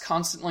one that's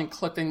constantly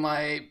clipping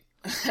my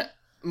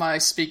my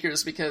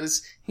speakers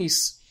because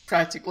he's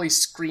practically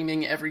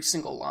screaming every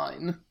single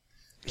line.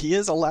 He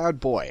is a loud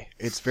boy.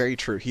 It's very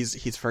true.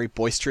 He's very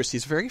boisterous.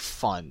 He's very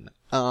fun.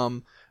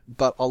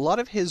 But a lot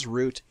of his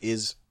route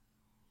is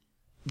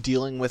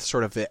dealing with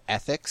sort of the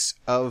ethics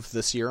of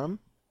the serum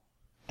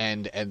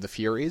and the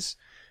Furies,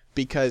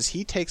 because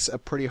he takes a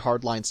pretty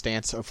hardline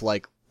stance of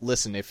like,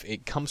 listen, if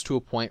it comes to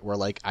a point where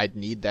like I'd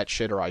need that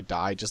shit or I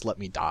die, just let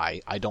me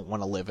die. I don't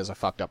want to live as a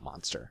fucked up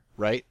monster,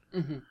 right?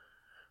 Mm-hmm.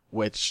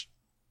 Which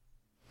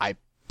I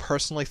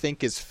personally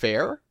think is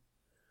fair.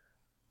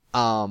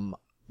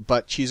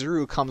 But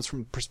Chizuru comes from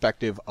the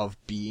perspective of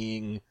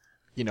being,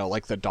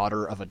 like the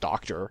daughter of a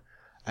doctor,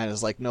 and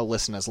is like, no,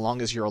 listen, as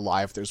long as you're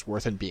alive, there's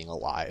worth in being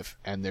alive.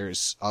 And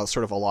there's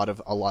sort of a lot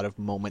of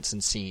moments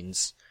and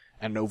scenes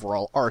and an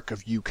overall arc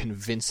of you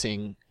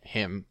convincing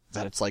him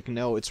that it's like,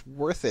 no, it's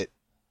worth it,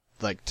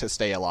 like, to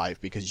stay alive,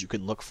 because you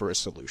can look for a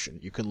solution.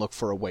 You can look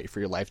for a way for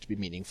your life to be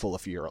meaningful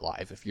if you're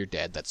alive. If you're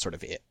dead, that's sort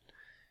of it.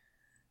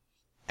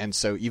 And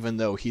so even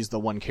though he's the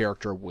one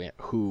character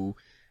who,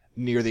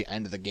 near the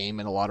end of the game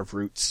in a lot of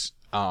routes,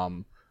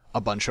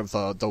 a bunch of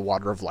the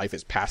water of life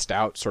is passed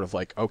out, sort of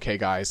like, okay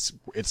guys,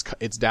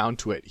 it's down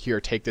to it.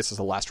 Here, take this as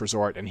a last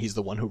resort, and he's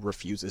the one who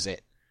refuses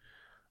it.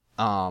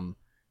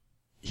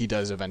 He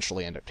does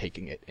eventually end up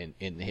taking it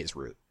in his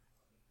route.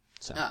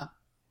 So.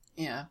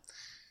 Yeah.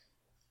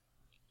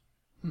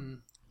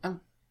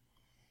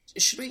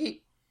 Should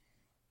we...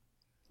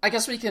 I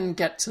guess we can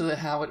get to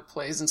how it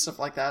plays and stuff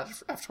like that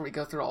after we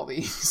go through all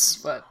these,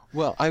 but...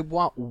 Well, I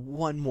want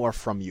one more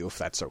from you, if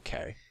that's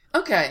okay.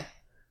 Okay.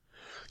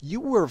 You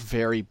were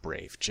very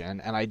brave,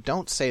 Jen, and I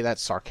don't say that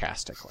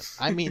sarcastically.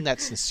 I mean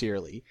that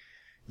sincerely.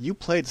 You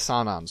played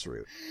Sanan's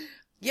route.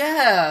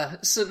 Yeah,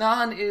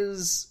 Sanan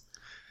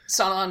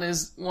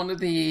is one of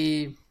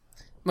the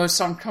most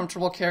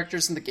uncomfortable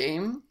characters in the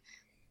game.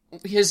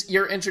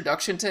 Your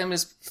introduction to him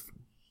is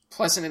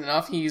pleasant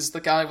enough. He's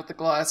the guy with the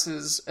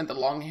glasses and the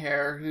long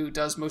hair who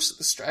does most of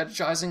the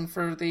strategizing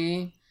for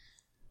the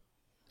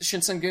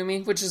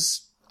Shinsengumi, which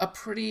is a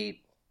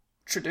pretty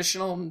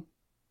traditional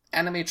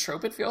anime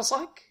trope, it feels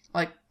like.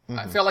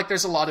 I feel like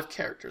there's a lot of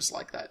characters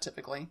like that,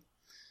 typically.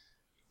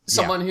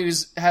 Someone who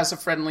has a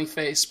friendly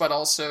face, but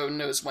also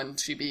knows when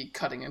to be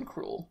cutting and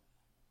cruel.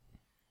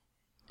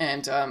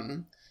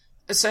 And,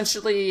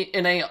 essentially,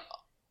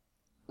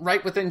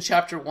 right within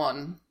Chapter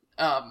 1,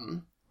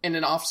 in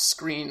an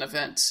off-screen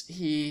event,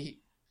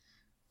 he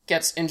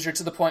gets injured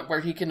to the point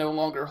where he can no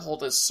longer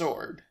hold his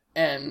sword,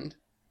 and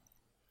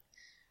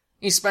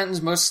he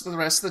spends most of the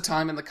rest of the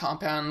time in the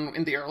compound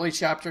in the early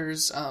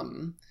chapters,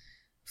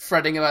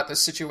 fretting about the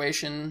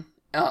situation.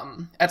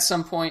 At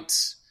some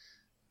point,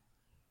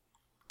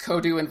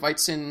 Kodu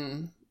invites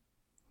in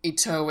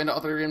Ito and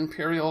other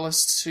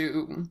imperialists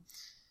to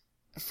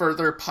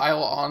further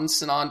pile on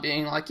Sanan,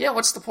 being like, yeah,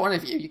 what's the point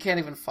of you? You can't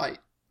even fight.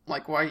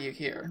 Like, why are you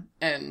here?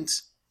 And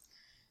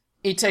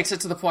he takes it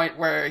to the point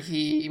where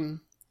he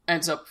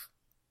ends up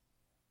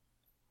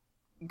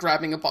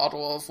grabbing a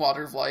bottle of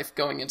water of life,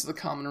 going into the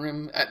common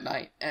room at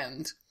night,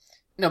 and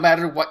no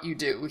matter what you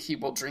do, he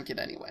will drink it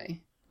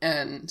anyway.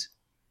 And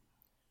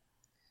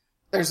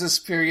there's this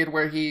period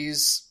where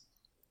he's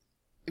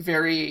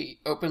very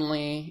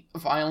openly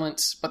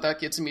violent, but that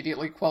gets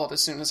immediately quelled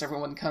as soon as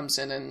everyone comes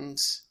in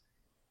and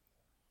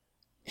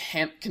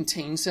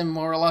contains him,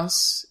 more or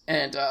less.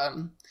 And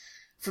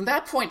from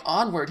that point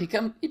onward,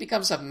 he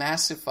becomes a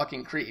massive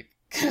fucking creep,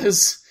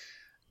 because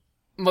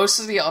most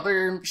of the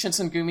other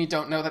Shinsengumi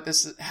don't know that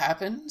this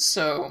happened,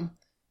 so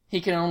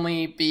he can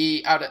only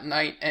be out at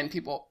night, and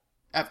people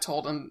have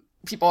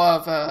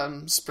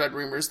spread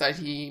rumors that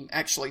he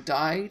actually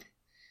died.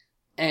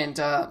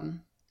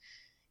 And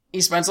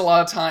he spends a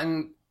lot of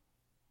time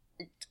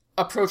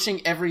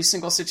approaching every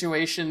single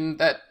situation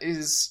that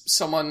is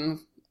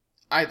someone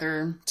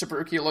either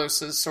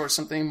tuberculosis or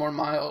something more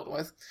mild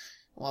with,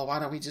 well, why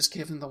don't we just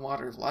give him the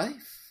water of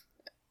life?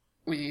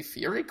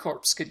 Fury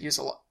Corps could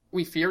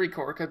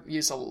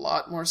use a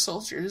lot more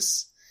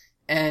soldiers.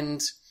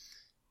 And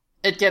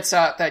it gets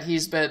out that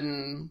he's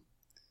been...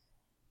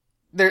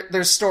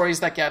 There's stories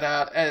that get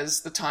out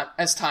as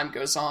time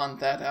goes on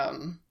that,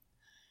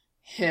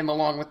 him,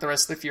 along with the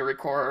rest of the Fury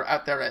Corps, are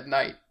out there at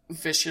night,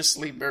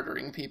 viciously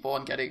murdering people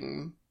and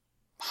getting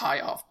high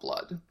off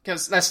blood.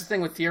 Because that's the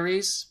thing with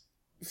Furies.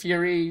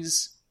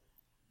 Furies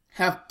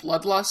have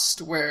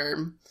bloodlust,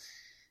 where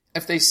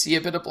if they see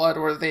a bit of blood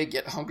or they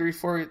get hungry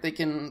for it, they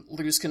can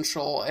lose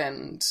control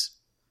and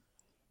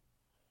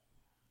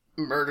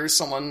murder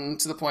someone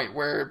to the point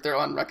where they're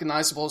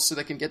unrecognizable so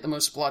they can get the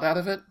most blood out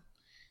of it.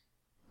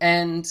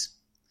 And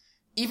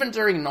even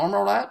during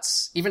normal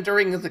routes, even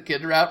during the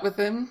good route with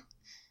him,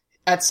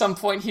 at some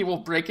point he will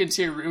break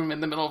into your room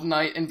in the middle of the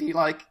night and be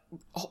like,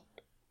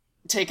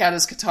 take out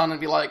his katana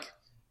and be like,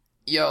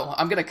 yo,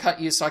 I'm gonna cut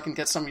you so I can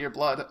get some of your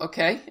blood,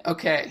 okay?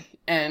 Okay.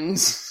 And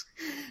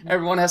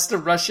everyone has to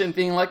rush in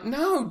being like,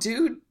 no,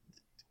 dude,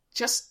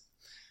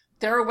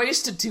 there are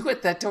ways to do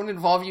it that don't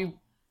involve you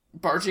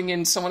barging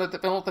in someone at the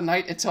middle of the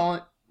night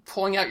and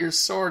pulling out your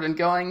sword and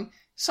going,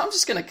 so I'm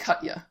just gonna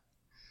cut you.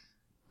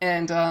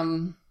 And,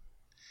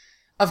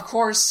 of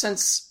course,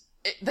 since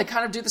they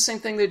kind of do the same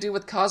thing they do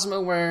with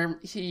Cosmo, where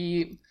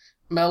he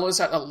mellows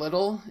out a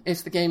little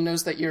if the game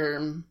knows that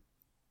you're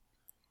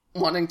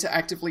wanting to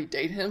actively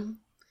date him.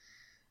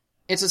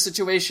 It's a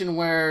situation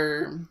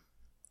where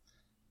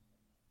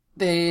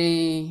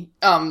you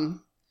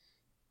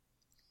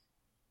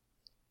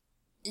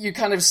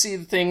kind of see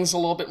things a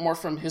little bit more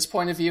from his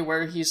point of view,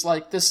 where he's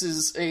like, this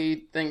is a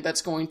thing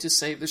that's going to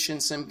save the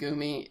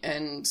Shinsengumi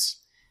and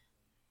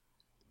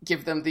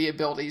give them the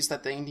abilities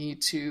that they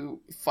need to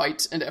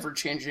fight an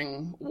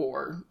ever-changing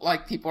war.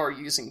 Like, people are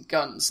using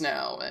guns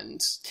now,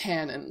 and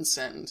cannons,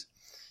 and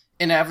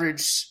an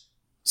average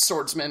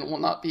swordsman will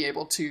not be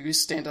able to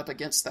stand up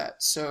against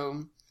that.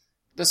 So,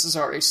 this is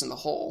our ace in the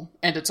hole.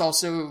 And it's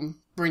also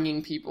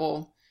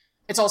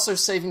it's also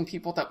saving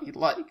people that we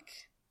like.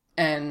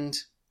 And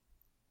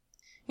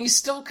he's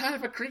still kind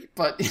of a creep,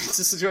 but it's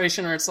a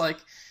situation where it's like,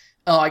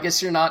 oh, I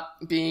guess you're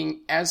not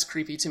being as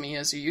creepy to me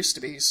as you used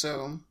to be,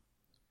 so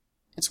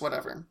it's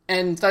whatever.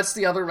 And that's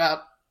the other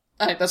route.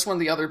 That's one of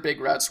the other big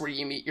routes where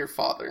you meet your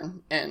father,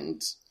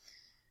 and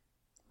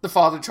the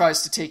father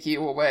tries to take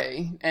you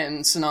away,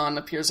 and Sinan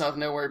appears out of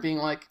nowhere being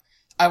like,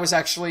 I was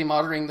actually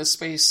monitoring this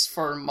space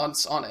for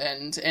months on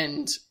end,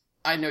 and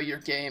I know your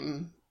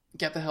game.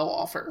 Get the hell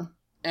off her.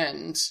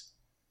 And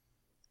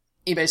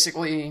he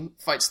basically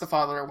fights the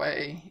father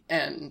away,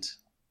 and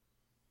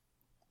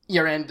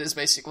your end is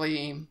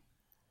basically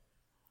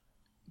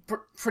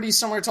pretty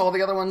similar to all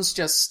the other ones,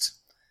 just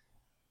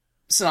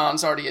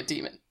Sinan's already a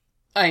demon.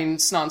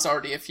 Sinan's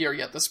already a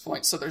fury at this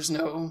point, so there's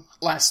no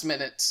last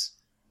minute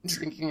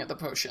drinking of the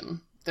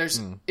potion.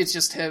 It's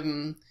just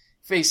him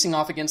facing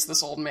off against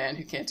this old man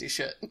who can't do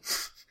shit.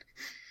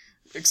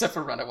 Except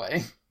for run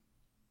away.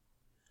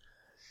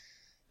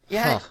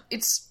 Yeah,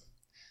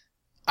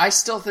 I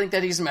still think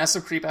that he's a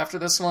massive creep after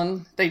this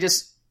one. They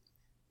just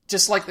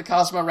like the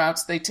Cosmo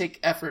routes, they take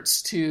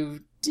efforts to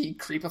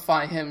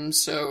de-creepify him,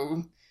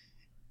 so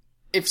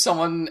if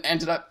someone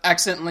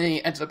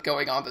accidentally ended up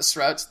going on this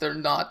route, they're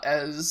not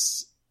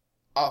as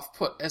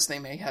off-put as they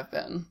may have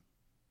been.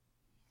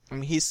 I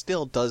mean, he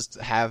still does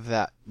have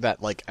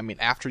that like, I mean,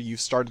 after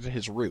you've started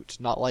his route,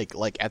 not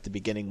like at the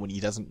beginning when he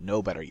doesn't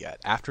know better yet.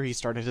 After he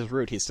started his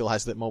route, he still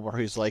has that moment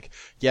where he's like,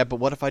 yeah, but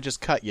what if I just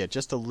cut you?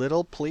 Just a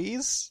little,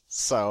 please?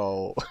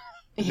 So,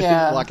 they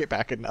didn't walk it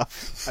back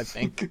enough, I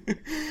think.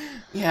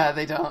 Yeah,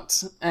 they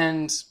don't.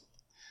 And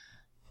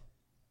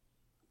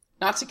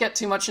not to get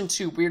too much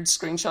into weird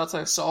screenshots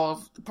I saw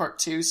of part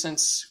 2,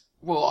 since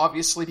we'll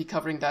obviously be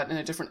covering that in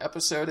a different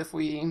episode if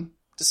we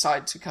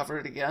decide to cover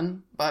it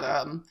again. But,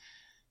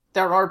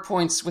 there are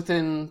points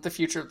within the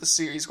future of the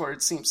series where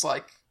it seems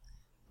like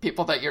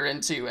people that you're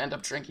into end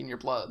up drinking your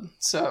blood.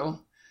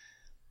 So,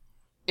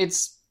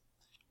 it's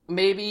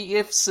maybe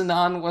if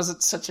Sinan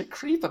wasn't such a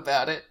creep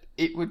about it,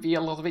 it would be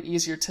a little bit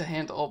easier to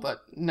handle,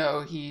 but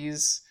no,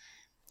 he's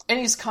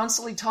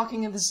constantly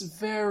talking in this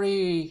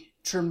very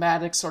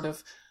dramatic sort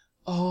of,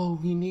 oh,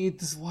 we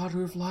need this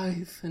water of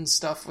life and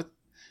stuff. With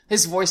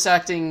his voice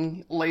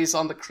acting lays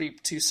on the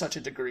creep to such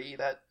a degree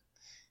that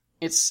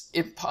it's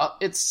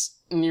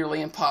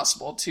nearly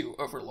impossible to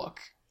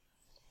overlook.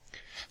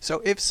 So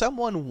if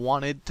someone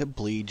wanted to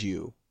bleed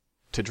you,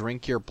 to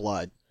drink your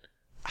blood,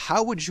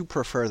 how would you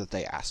prefer that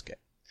they ask it?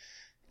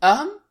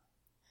 I'd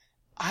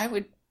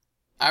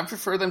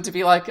prefer them to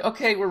be like,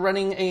 okay, we're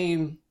running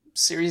a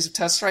series of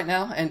tests right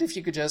now, and if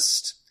you could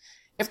just,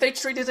 if they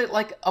treated it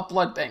like a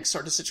blood bank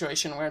sort of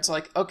situation where it's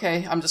like,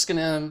 okay, I'm just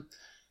gonna,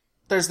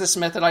 there's this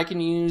method I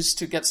can use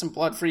to get some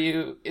blood for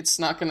you. It's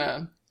not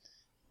gonna,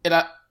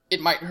 it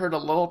might hurt a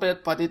little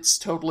bit, but it's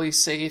totally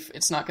safe.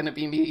 It's not going to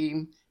be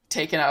me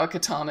taking out a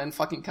katana and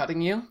fucking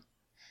cutting you.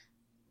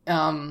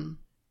 I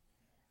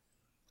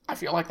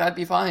feel like that'd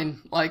be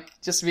fine. Like,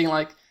 just being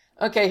like,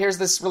 okay, here's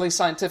this really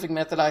scientific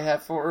method I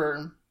have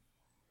for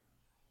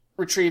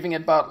retrieving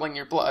and bottling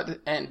your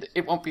blood, and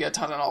it won't be a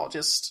ton at all,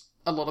 just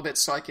a little bit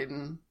so I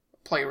can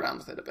play around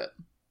with it a bit.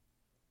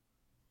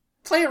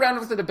 Play around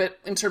with it a bit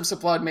in terms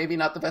of blood, maybe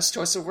not the best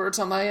choice of words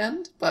on my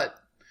end, but...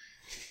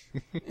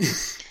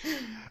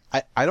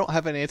 I don't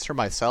have an answer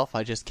myself.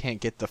 I just can't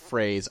get the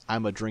phrase,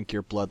 I'm a drink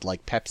your blood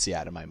like Pepsi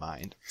out of my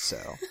mind,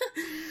 so.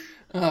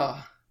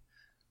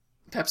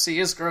 Pepsi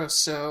is gross,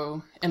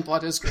 so, and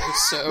blood is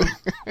gross, so.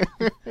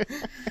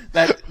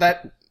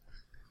 that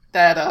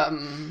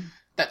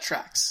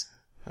tracks.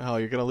 Oh,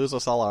 you're gonna lose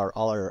us all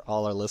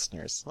our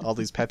listeners. All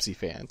these Pepsi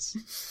fans.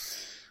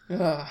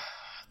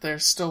 They're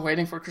still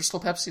waiting for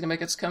Crystal Pepsi to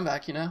make its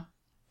comeback, you know?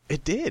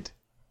 It did.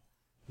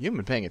 You haven't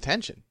been paying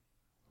attention.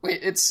 Wait,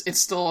 it's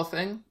still a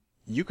thing?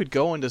 You could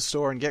go into a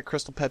store and get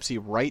Crystal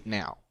Pepsi right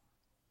now.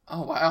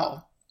 Oh,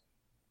 wow.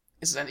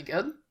 Is it any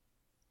good?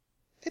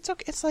 It's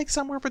okay. It's like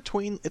somewhere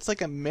between. It's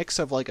like a mix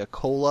of like a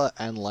cola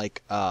and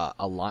like a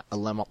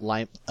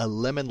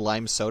lemon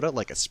lime soda,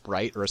 like a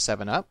Sprite or a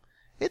 7-Up.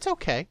 It's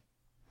okay.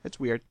 It's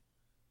weird.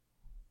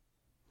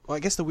 Well, I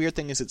guess the weird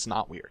thing is it's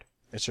not weird.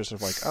 It's just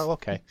sort of like, oh,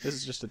 okay, this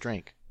is just a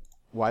drink.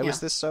 Why was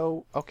this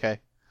so okay?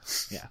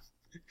 Yeah.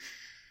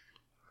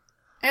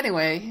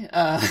 Anyway,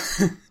 now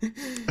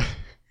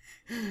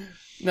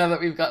that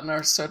we've gotten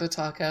our soda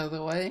talk out of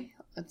the way,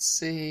 let's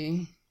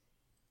see.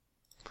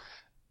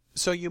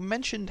 So you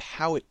mentioned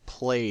how it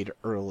played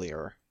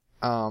earlier,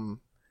 and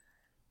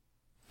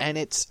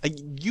it's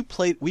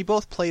we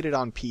both played it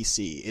on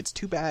PC. It's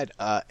too bad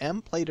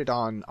M played it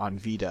on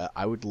Vita.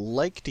 I would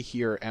like to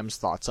hear M's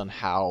thoughts on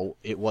how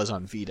it was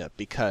on Vita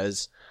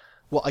because,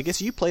 well, I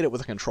guess you played it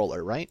with a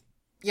controller, right?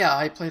 Yeah,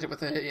 I played it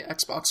with an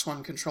Xbox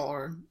One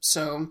controller.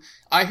 So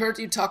I heard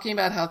you talking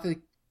about how the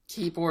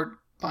keyboard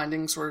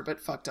bindings were a bit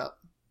fucked up.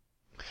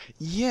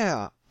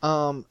 Yeah.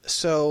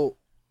 So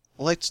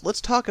let's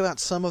talk about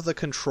some of the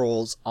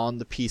controls on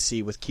the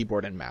PC with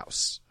keyboard and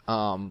mouse.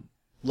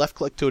 Left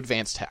click to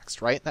advance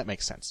text, right? That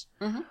makes sense.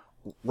 Mm-hmm.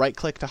 Right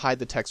click to hide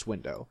the text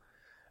window.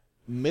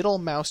 Middle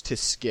mouse to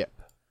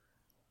skip.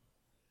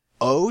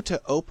 O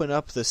to open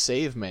up the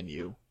save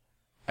menu,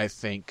 I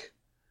think.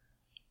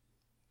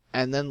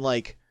 And then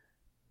like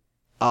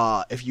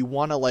if you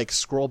want to like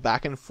scroll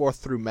back and forth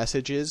through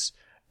messages,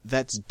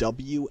 that's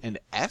W and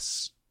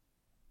S.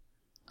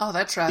 Oh,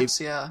 that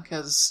tracks, yeah,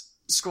 because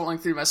scrolling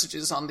through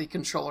messages on the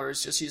controller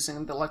is just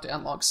using the left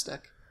analog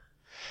stick.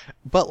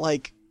 But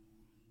like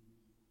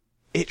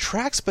it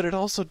tracks, but it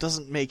also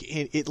doesn't make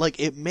it like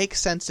it makes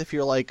sense if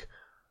you're like,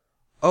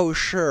 oh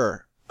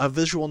sure, a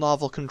visual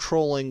novel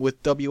controlling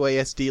with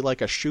WASD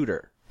like a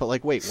shooter. But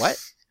like, wait, what?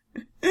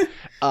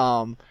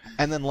 And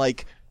then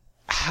like,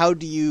 how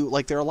do you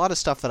like? There are a lot of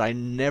stuff that I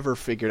never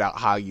figured out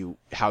how you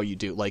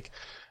do. Like,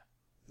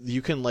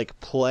 you can like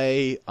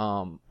play,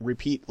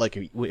 repeat. Like,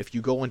 if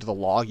you go into the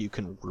log, you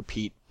can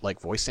repeat like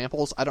voice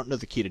samples. I don't know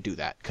the key to do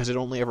that because it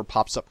only ever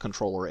pops up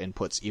controller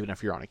inputs, even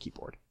if you're on a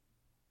keyboard.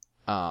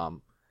 I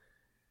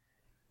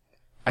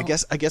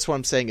guess what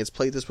I'm saying is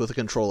play this with a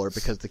controller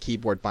because the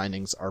keyboard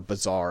bindings are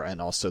bizarre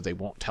and also they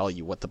won't tell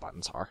you what the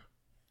buttons are.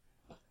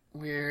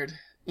 Weird.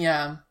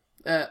 Yeah.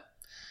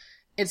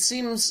 It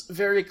seems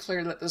very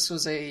clear that this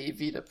was a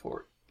Vita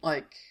port.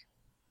 Like,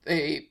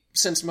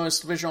 since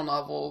most visual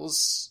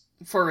novels,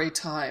 for a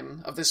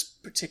time, of this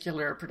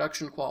particular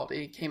production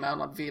quality came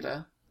out on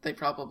Vita, they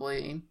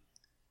probably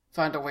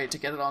found a way to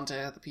get it onto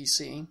the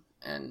PC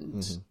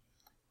and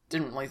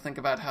didn't really think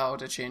about how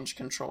to change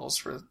controls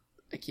for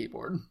a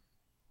keyboard.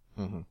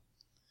 Mm-hmm.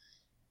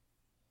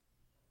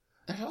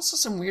 There's also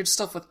some weird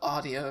stuff with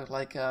audio,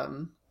 like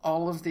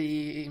all of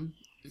the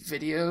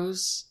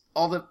videos,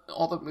 all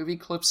the movie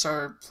clips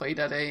are played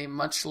at a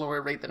much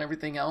lower rate than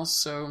everything else.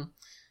 So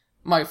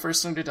my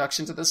first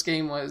introduction to this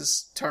game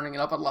was turning it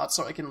up a lot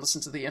so I can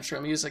listen to the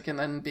intro music and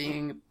then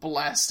being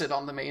blasted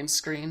on the main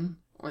screen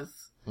with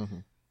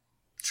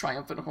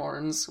triumphant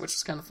horns, which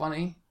is kind of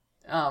funny.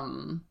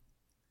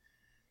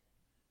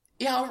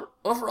 Yeah,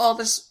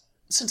 overall,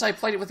 since I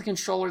played it with a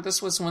controller,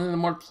 this was one of the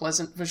more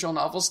pleasant visual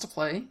novels to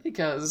play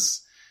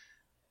because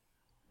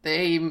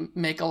they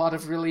make a lot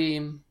of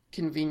really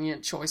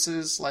convenient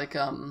choices. Like,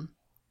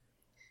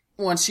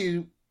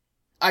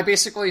 I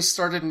basically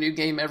started a new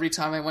game every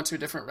time I went to a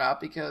different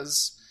route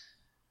because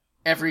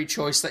every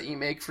choice that you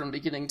make from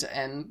beginning to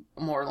end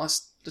more or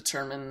less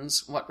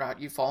determines what route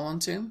you fall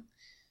onto.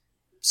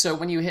 So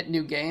when you hit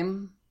new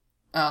game,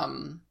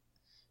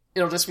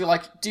 it'll just be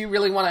like, do you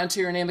really want to enter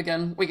your name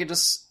again? We could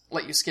just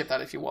let you skip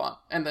that if you want.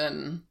 And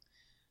then,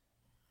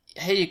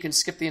 hey, you can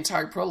skip the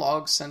entire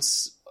prologue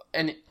since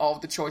all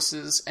of the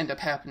choices end up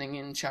happening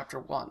in chapter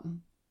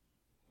 1.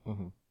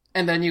 Mm-hmm.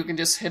 And then you can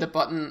just hit a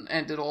button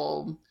and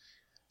it'll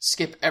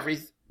skip every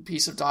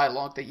piece of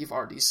dialogue that you've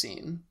already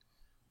seen.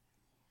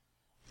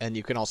 And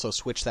you can also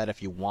switch that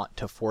if you want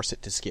to force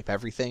it to skip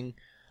everything.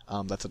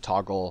 That's a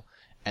toggle.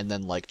 And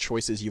then like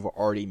choices you've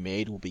already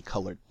made will be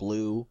colored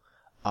blue.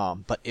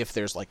 But if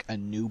there's like a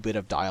new bit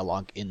of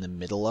dialogue in the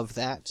middle of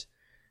that,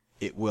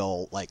 it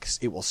will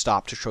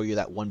stop to show you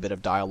that one bit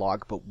of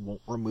dialogue, but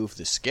won't remove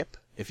the skip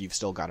if you've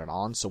still got it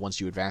on. So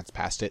once you advance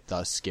past it,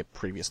 the skip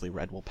previously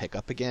read will pick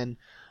up again.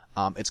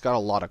 It's got a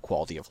lot of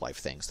quality of life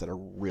things that are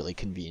really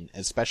convenient,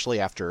 especially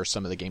after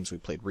some of the games we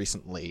played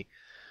recently,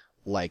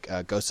 like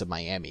Ghosts of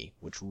Miami,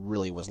 which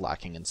really was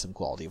lacking in some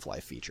quality of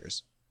life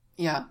features.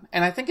 Yeah,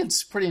 and I think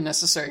it's pretty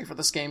necessary for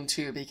this game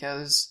too,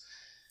 because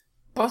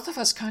both of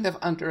us kind of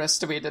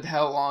underestimated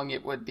how long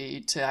it would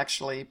be to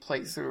actually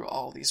play through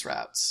all these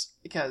routes,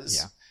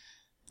 because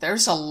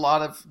there's a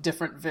lot of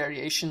different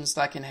variations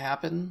that can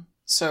happen.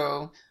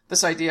 So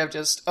this idea of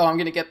just, I'm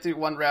going to get through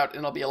one route and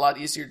it'll be a lot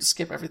easier to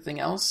skip everything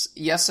else,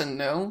 yes and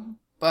no,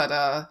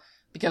 but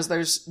because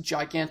there's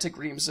gigantic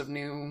reams of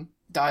new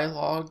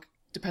dialogue,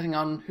 depending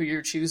on who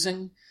you're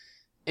choosing,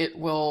 it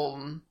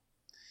will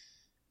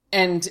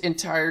end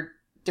entire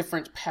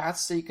different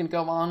paths that you can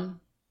go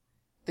on.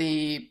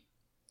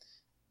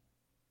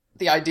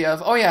 the idea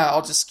of, oh yeah,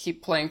 I'll just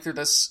keep playing through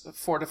this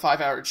 4 to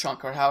 5 hour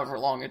chunk or however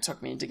long it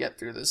took me to get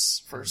through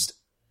this first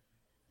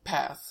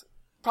path.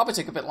 Probably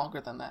take a bit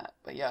longer than that,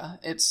 but yeah,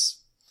 it's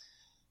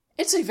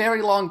a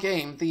very long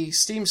game. The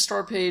Steam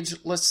store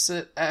page lists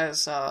it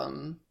as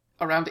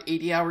around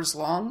 80 hours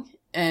long,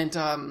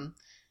 and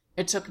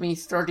it took me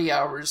 30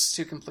 hours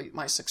to complete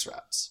my 6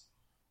 routes.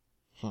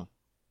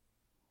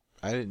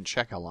 I didn't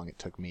check how long it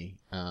took me.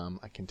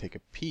 I can take a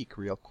peek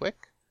real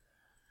quick.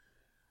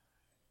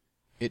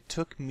 It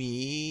took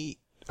me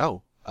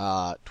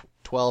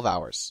 12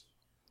 hours.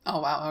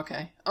 Oh wow,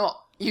 okay.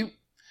 Oh, you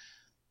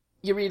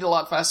read a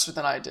lot faster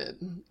than I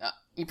did.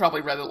 You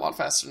probably read it a lot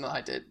faster than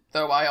I did,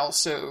 though I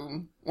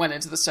also went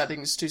into the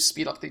settings to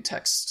speed up the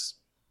text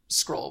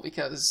scroll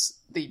because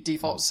the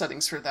default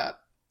settings for that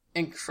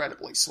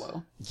incredibly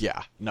slow.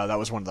 Yeah, no, that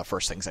was one of the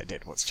first things I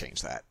did was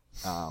change that.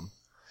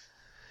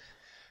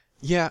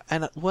 Yeah,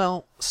 and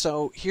well,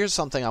 so here's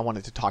something I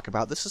wanted to talk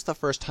about. This is the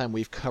first time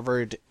we've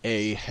covered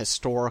a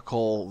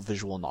historical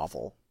visual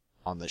novel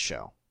on this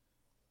show.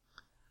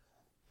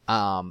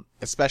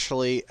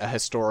 Especially a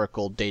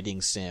historical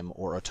dating sim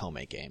or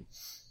otome game.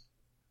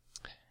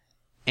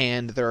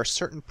 And there are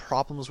certain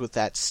problems with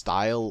that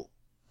style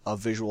of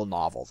visual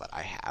novel that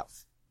I have.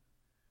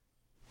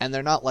 And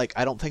they're not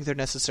I don't think they're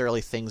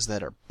necessarily things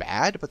that are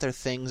bad, but they're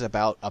things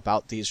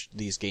about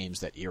these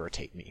games that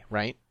irritate me,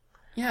 right?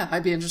 Yeah,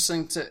 I'd be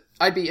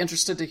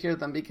interested to hear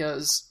them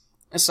because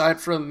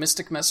aside from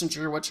Mystic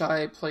Messenger, which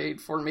I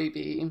played for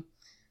maybe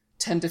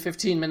 10 to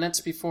 15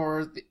 minutes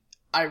before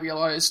I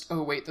realized,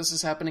 oh wait, this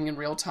is happening in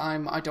real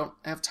time. I don't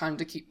have time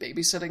to keep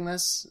babysitting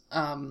this.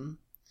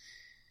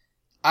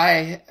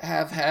 I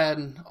have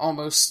had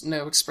almost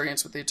no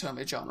experience with the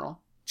otome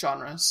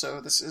genre, so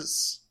this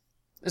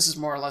is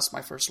more or less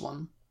my first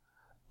one.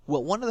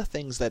 Well, one of the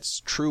things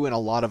that's true in a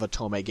lot of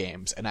otome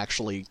games, and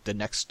actually the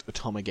next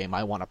otome game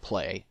I want to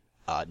play,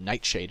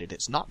 Nightshaded,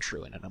 it's not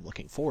true in, and I'm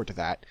looking forward to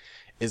that,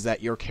 is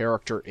that your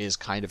character is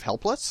kind of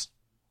helpless,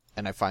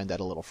 and I find that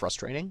a little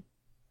frustrating.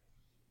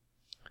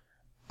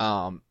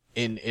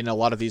 In a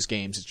lot of these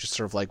games, it's just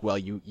sort of well,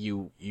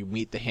 you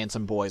meet the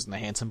handsome boys, and the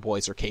handsome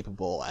boys are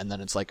capable, and then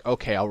it's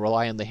okay, I'll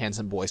rely on the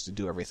handsome boys to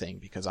do everything,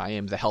 because I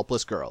am the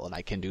helpless girl, and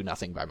I can do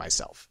nothing by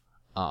myself.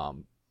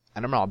 And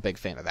I'm not a big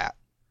fan of that.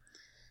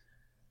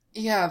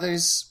 Yeah,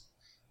 there's...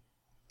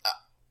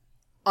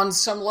 on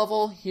some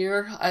level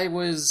here, I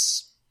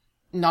was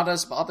not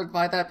as bothered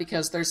by that,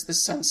 because there's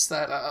this sense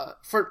that,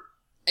 for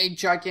a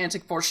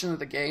gigantic portion of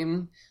the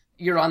game,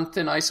 you're on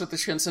thin ice with the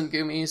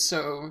Shinsengumi,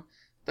 so...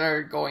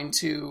 They're going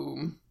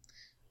to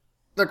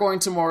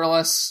more or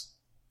less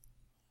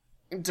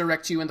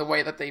direct you in the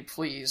way that they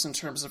please in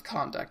terms of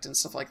conduct and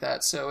stuff like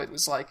that. So it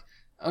was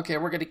okay,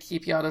 we're going to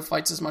keep you out of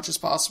fights as much as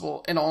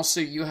possible. And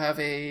also you have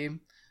a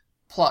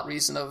plot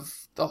reason of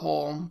the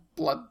whole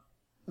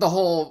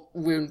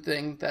wound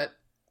thing that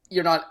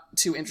you're not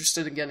too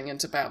interested in getting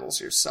into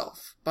battles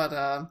yourself.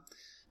 But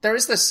there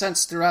is this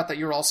sense throughout that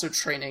you're also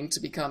training to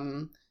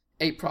become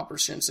a proper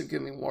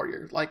Shinsengumi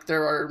warrior.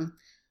 There are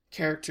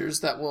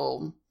characters that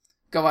will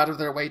go out of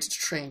their way to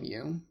train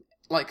you.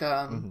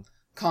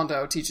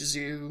 Kondo teaches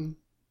you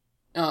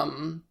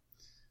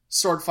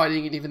sword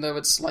fighting, and even though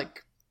it's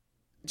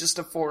just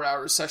a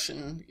 4-hour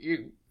session,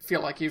 you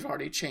feel like you've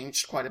already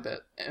changed quite a bit.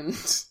 And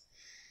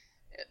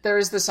there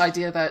is this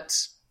idea that,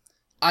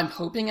 I'm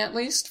hoping at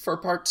least, for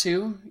part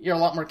 2, you're a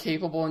lot more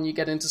capable and you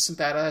get into some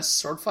badass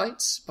sword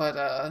fights, but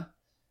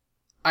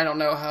I don't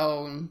know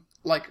how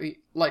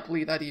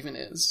likely that even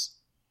is.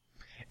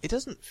 It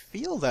doesn't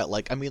feel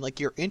that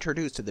you're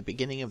introduced at the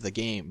beginning of the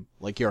game,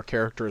 your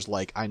character is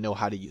I know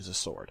how to use a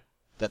sword.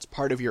 That's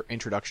part of your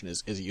introduction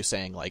is you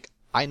saying,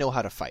 I know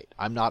how to fight.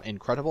 I'm not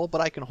incredible,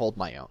 but I can hold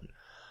my own.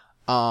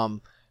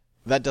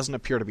 That doesn't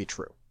appear to be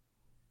true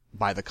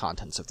by the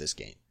contents of this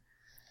game.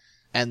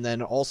 And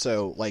then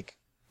also,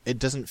 it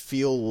doesn't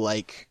feel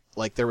like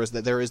there is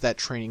that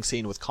training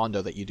scene with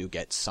Kondo that you do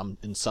get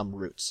in some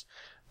routes.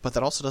 But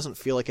that also doesn't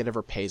feel like it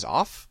ever pays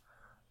off.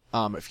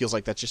 It feels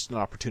like that's just an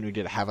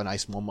opportunity to have a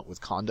nice moment with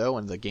Kondo,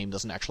 and the game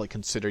doesn't actually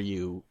consider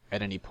you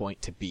at any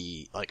point to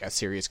be a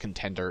serious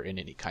contender in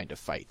any kind of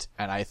fight.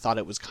 And I thought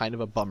it was kind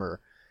of a bummer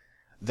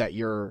that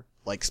you're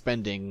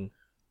spending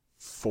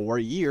 4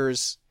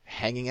 years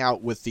hanging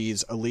out with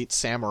these elite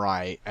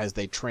samurai as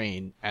they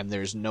train, and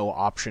there's no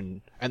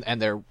option,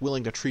 and they're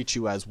willing to treat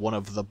you as one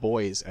of the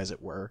boys, as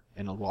it were,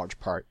 in a large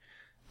part.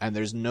 And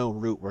there's no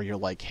route where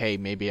you're hey,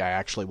 maybe I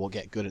actually will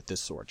get good at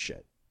this sword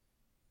shit.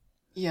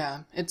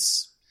 Yeah,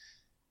 it's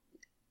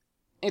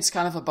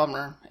kind of a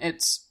bummer.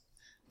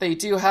 They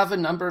do have a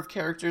number of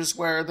characters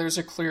where there's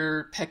a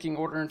clear pecking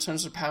order in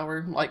terms of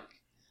power.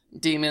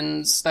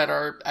 Demons that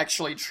are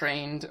actually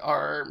trained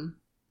are...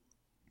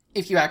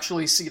 If you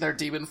actually see their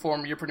demon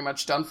form, you're pretty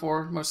much done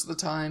for most of the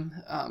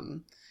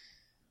time.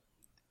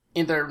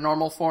 In their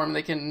normal form,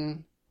 they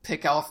can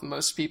pick off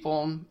most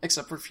people,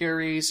 except for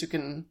Furies, who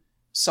can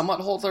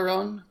somewhat hold their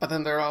own. But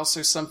then there are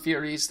also some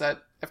Furies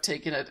that have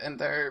taken it and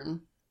they're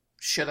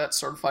shit at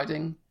sword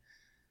fighting.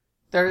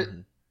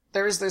 There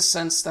is this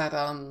sense that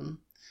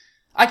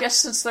I guess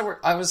since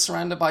I was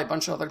surrounded by a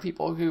bunch of other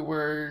people who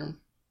were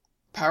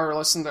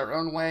powerless in their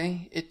own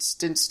way, it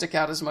didn't stick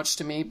out as much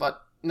to me,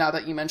 but now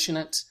that you mention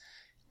it,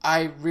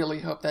 I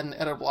really hope that in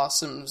Edo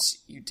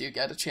Blossoms you do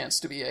get a chance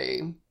to be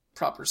a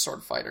proper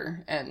sword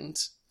fighter and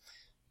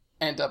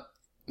end up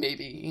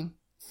maybe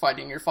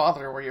fighting your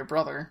father or your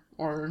brother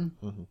or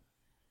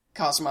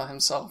Kazuma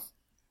himself.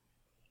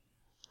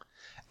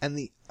 And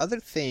the other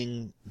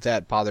thing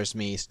that bothers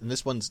me, and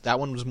that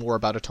one was more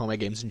about Otome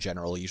games in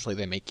general. Usually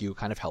they make you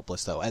kind of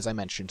helpless, though. As I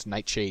mentioned,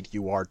 Nightshade,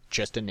 you are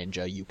just a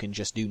ninja. You can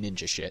just do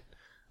ninja shit.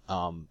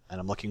 And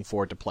I'm looking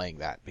forward to playing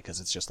that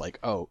because it's just like,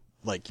 oh,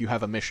 like you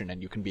have a mission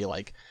and you can be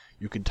like,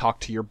 you can talk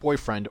to your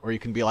boyfriend or you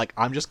can be like,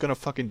 I'm just gonna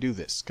fucking do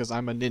this because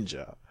I'm a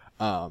ninja.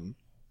 And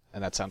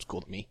that sounds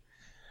cool to me.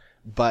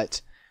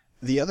 But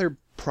the other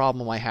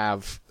problem I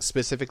have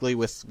specifically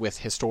with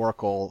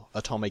historical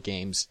Otome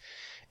games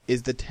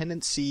is the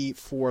tendency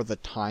for the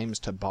times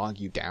to bog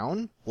you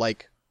down.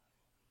 Like,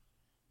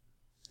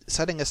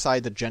 setting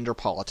aside the gender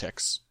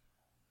politics,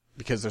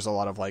 because there's a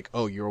lot of like,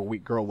 oh, you're a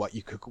weak girl,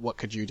 what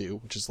could you do?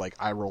 Which is like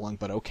eye-rolling,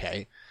 but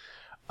okay.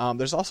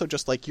 There's also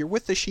just like, you're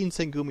with the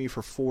Shinsengumi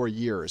for 4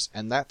 years,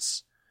 and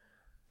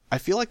I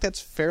feel like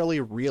that's fairly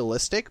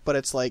realistic, but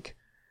it's like,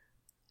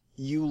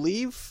 you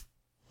leave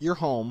your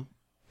home,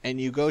 and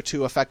you go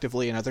to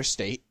effectively another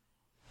state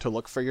to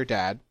look for your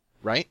dad,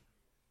 right?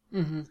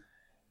 Mm-hmm.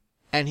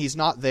 And he's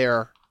not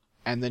there,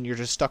 and then you're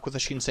just stuck with a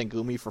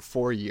Shinsengumi for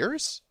 4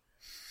 years?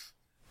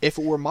 If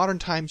it were modern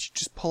times, you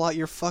just pull out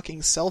your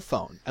fucking cell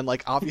phone. And,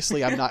 like,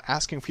 obviously I'm not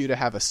asking for you to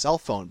have a cell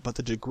phone, but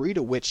the degree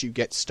to which you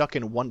get stuck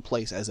in one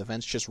place as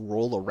events just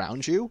roll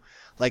around you,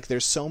 like,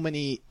 there's so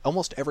many,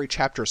 almost every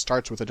chapter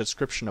starts with a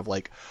description of,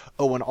 like,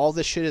 oh, when all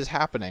this shit is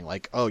happening,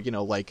 like, oh, you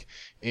know, like,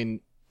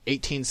 in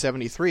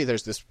 1873,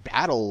 there's this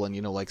battle, and,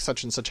 you know, like,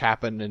 such and such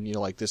happened, and, you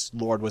know, like, this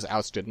lord was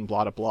ousted, and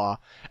blah, blah, blah.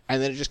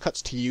 And then it just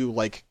cuts to you,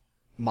 like,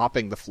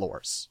 mopping the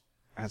floors.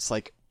 And it's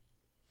like,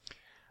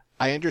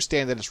 I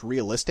understand that it's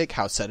realistic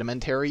how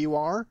sedimentary you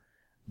are,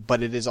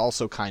 but it is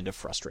also kind of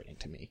frustrating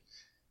to me.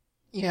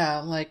 Yeah,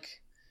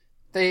 like,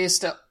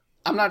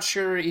 I'm not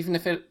sure even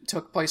if it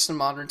took place in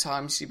modern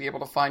times, you'd be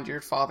able to find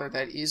your father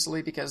that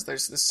easily, because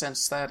there's this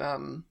sense that,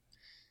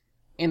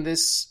 in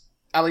this,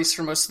 at least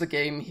for most of the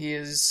game, he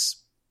is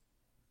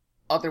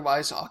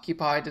otherwise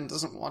occupied and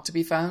doesn't want to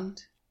be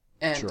found.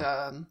 And,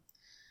 Sure.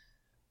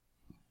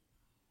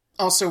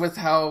 Also with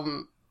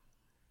how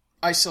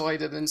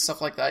isolated and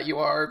stuff like that you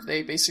are,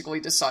 they basically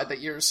decide that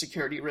you're a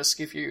security risk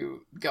if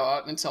you go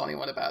out and tell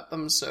anyone about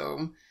them,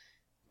 so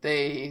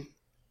they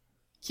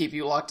keep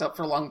you locked up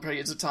for long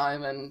periods of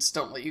time and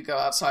don't let you go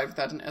outside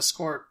without an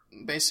escort,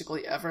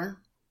 basically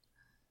ever.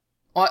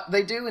 Well,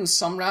 they do in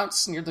some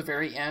routes near the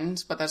very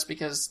end, but that's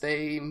because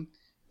they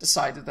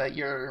decided that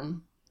you're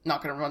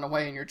not going to run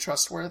away and you're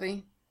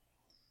trustworthy.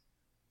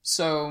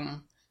 So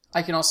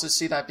I can also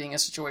see that being a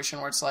situation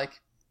where it's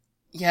like,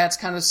 yeah, it's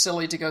kind of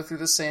silly to go through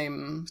the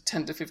same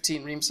 10 to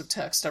 15 reams of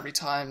text every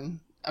time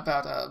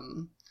about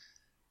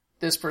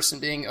this person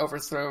being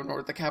overthrown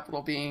or the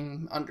capital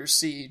being under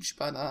siege,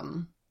 but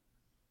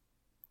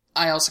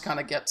I also kind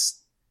of get...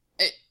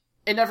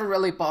 It never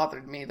really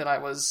bothered me that I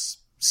was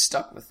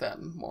stuck with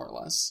them, more or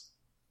less.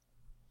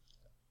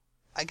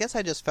 I guess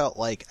I just felt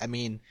like, I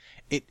mean,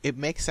 it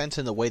makes sense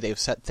in the way they've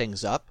set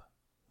things up,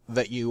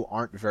 that you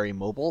aren't very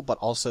mobile, but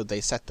also they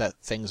set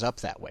things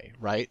up that way,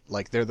 right?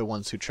 Like, they're the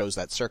ones who chose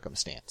that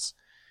circumstance.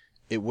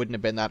 It wouldn't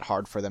have been that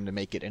hard for them to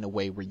make it in a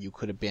way where you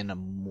could have been a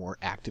more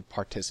active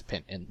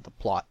participant in the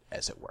plot,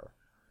 as it were.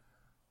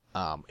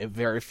 It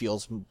very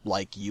feels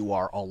like you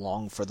are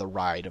along for the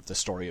ride of the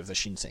story of the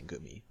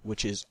Shinsengumi,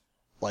 which is,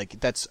 like,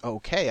 that's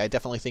okay. I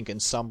definitely think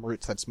in some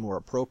routes that's more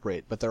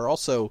appropriate, but there are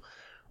also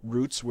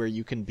routes where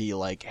you can be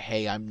like,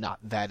 hey, I'm not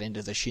that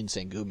into the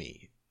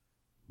Shinsengumi,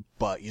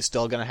 but you're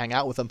still gonna hang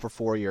out with them for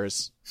 4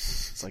 years.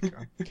 It's like,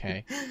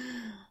 okay.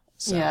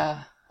 So.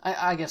 Yeah,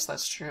 I guess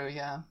that's true,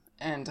 yeah.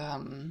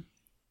 And,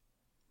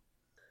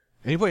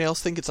 Anybody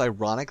else think it's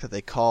ironic that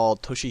they call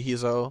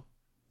Toshihizo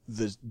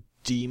the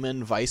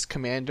demon vice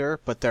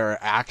commander, but there are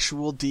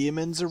actual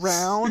demons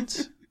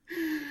around?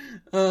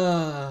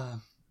 Yeah,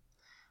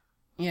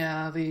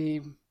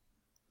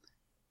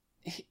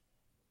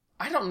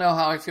 I don't know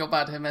how I feel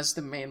about him as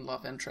the main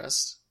love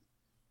interest.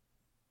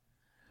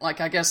 Like,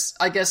 I guess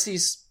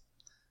he's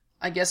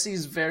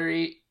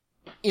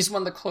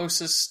one of the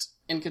closest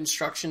in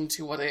construction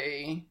to what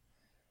a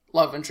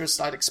love interest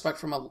I'd expect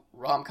from a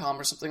rom-com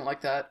or something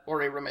like that,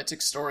 or a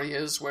romantic story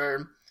is,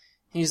 where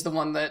he's the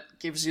one that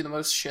gives you the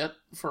most shit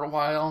for a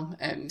while,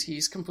 and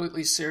he's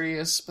completely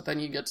serious, but then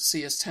you get to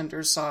see his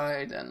tender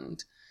side,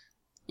 and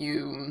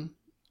you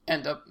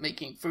end up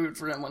making food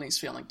for him when he's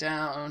feeling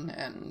down,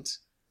 and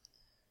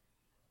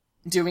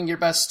doing your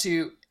best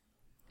to...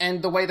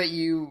 And the way that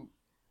you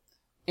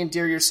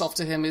endear yourself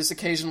to him is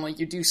occasionally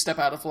you do step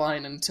out of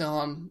line and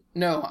tell him,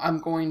 no, I'm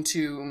going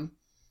to...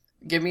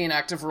 give me an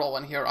active role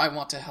in here, I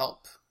want to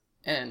help.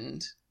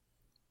 And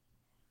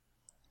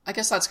I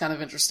guess that's kind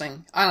of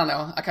interesting. I don't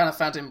know, I kind of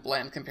found him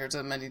bland compared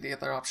to many of the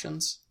other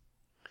options.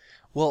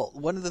 Well,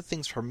 one of the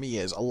things for me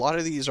is a lot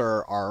of these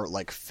are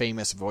like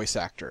famous voice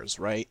actors,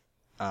 right?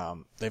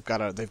 They've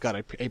got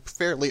a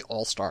fairly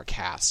all-star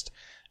cast,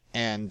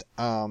 and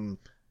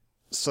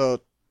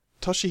so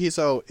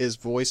Toshihisa is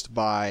voiced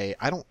by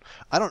I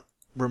don't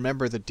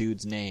remember the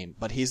dude's name,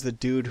 but he's the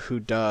dude who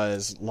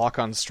does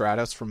Lock-on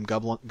Stratos from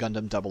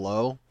Gundam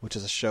 00, which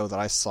is a show that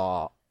I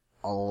saw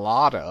a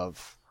lot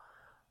of.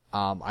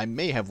 I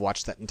may have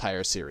watched that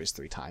entire series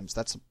 3 times.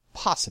 That's a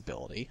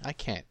possibility. I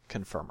can't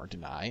confirm or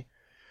deny.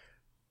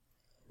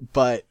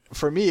 But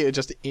for me, it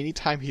just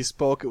anytime he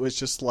spoke, it was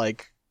just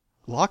like,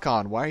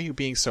 Lock-on, why are you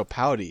being so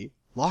pouty?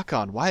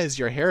 Lock-on, why is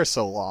your hair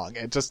so long?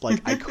 And just like,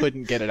 I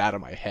couldn't get it out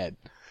of my head.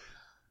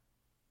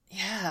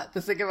 Yeah,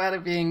 the thing about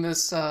it being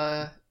this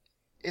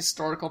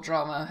historical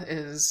drama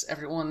is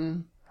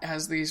everyone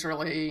has these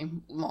really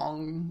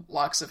long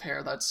locks of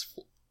hair that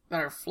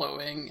are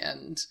flowing,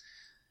 and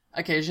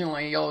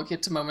occasionally you'll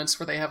get to moments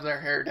where they have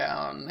their hair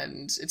down,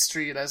 and it's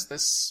treated as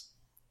this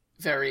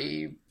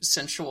very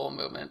sensual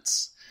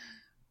moment.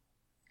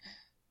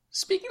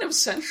 Speaking of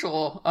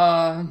sensual,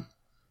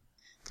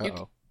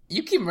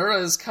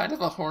 Yukimura is kind of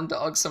a horn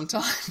dog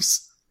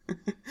sometimes.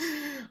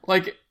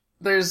 Like,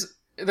 there's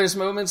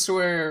moments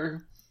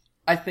where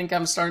I think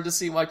I'm starting to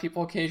see why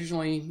people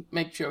occasionally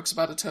make jokes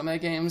about Otome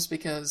games,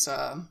 because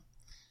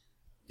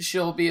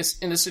she'll be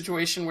in a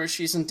situation where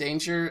she's in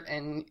danger,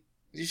 and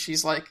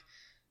she's like,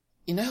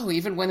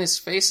 even when his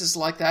face is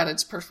like that,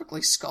 it's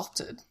perfectly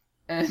sculpted.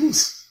 And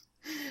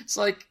it's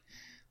like,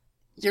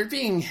 you're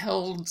being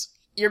held...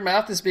 Your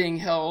mouth is being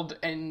held,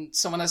 and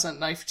someone has a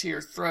knife to your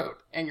throat,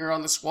 and you're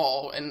on this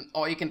wall, and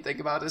all you can think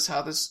about is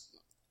how this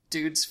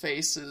dude's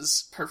face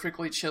is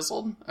perfectly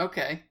chiseled.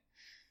 Okay.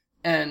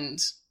 And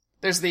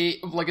there's the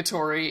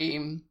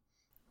obligatory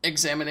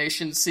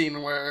examination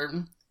scene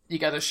where you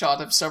get a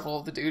shot of several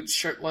of the dudes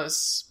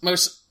shirtless.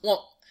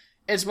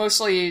 It's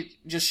mostly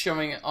just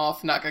showing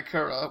off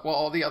Nagakura, while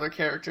all the other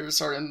characters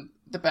are in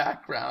the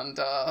background,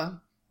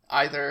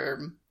 either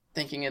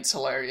thinking it's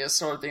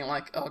hilarious or being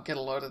like, oh, get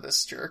a load of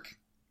this jerk.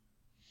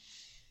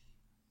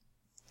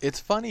 It's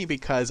funny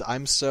because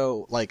I'm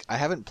so, I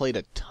haven't played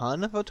a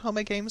ton of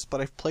Otome games, but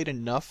I've played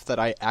enough that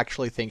I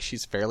actually think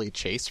she's fairly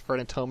chaste for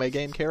an Otome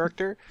game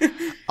character.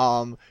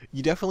 You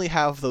definitely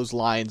have those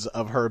lines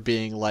of her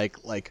being like,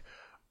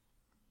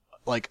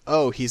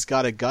 oh, he's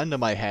got a gun to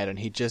my head and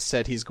he just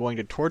said he's going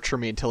to torture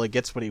me until he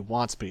gets what he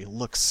wants, but he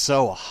looks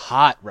so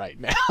hot right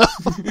now.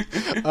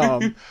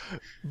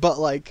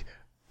 But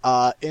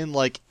in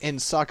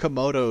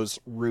Sakamoto's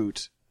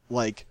route,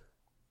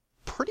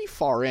 pretty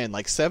far in,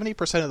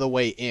 70% of the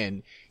way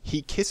in,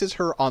 he kisses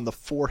her on the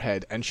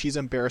forehead and she's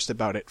embarrassed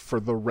about it for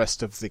the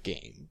rest of the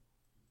game.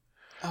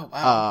 Oh,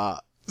 wow.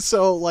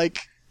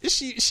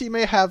 She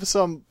may have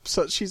some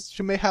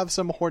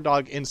horn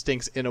dog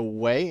instincts in a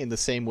way, in the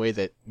same way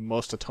that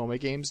most Otome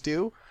games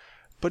do,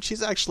 but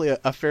she's actually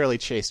a fairly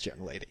chaste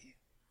young lady.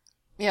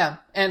 Yeah,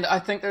 and I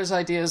think there's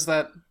ideas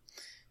that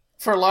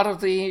for a lot of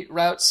the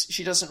routes,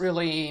 she doesn't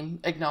really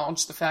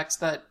acknowledge the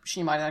fact that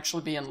she might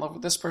actually be in love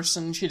with this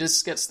person. She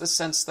just gets the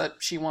sense that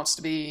she wants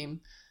to be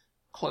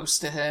close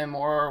to him,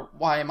 or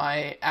why am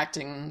I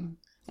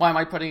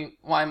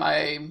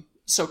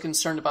so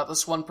concerned about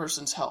this one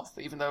person's health,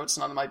 even though it's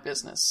none of my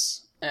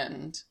business?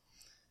 And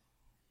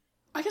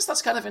I guess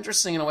that's kind of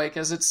interesting in a way,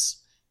 because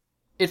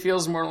it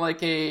feels more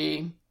like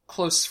a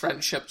close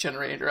friendship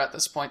generator at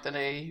this point than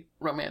a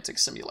romantic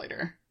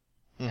simulator.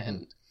 Mm-hmm.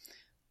 And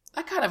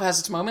that kind of has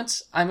its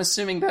moments. I'm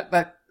assuming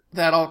that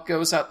all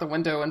goes out the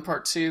window in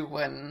part 2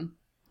 when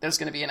there's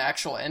going to be an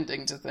actual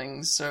ending to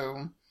things,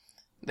 so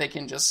they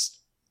can just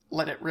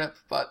let it rip,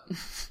 but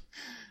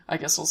I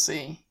guess we'll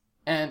see.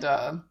 And,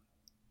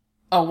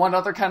 one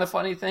other kind of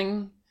funny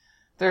thing.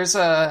 There's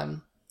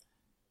a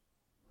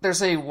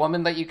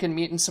woman that you can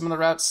meet in some of the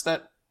routes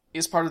that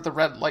is part of the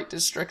Red Light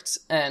District,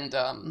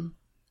 and,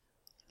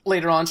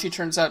 later on she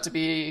turns out to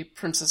be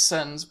Princess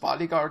Sen's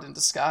bodyguard in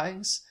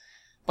disguise.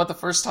 But the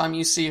first time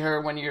you see her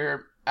when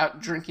you're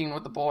out drinking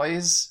with the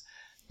boys,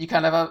 you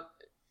kind of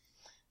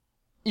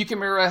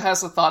Yukimura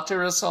has a thought to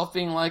herself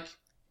being like,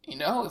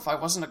 if I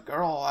wasn't a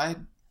girl,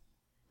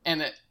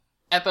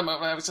 at the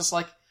moment I was just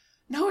like,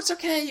 no, it's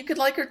okay, you could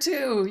like her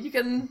too. You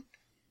can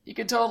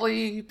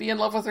totally be in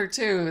love with her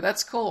too.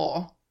 That's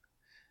cool.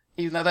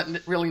 Even though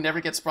that really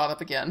never gets brought up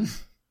again.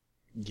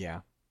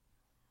 Yeah.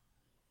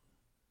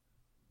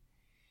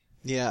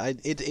 Yeah,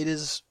 it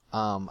is...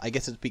 I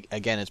guess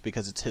it's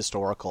because it's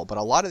historical, but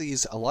a lot of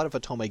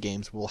Otome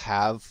games will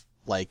have,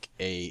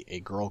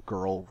 a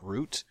girl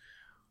route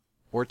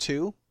or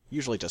two,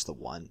 usually just the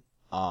one.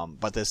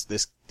 But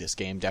this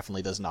game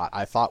definitely does not.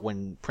 I thought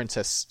when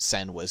Princess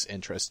Sen was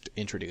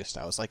introduced,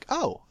 I was like,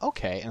 oh,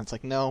 okay. And it's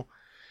like, no,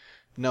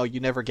 you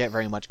never get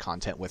very much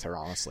content with her,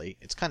 honestly.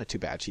 It's kind of too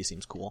bad. She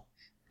seems cool.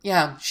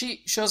 Yeah,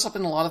 she shows up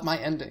in a lot of my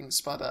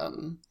endings, but,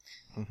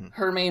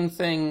 her main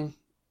thing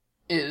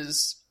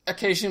is...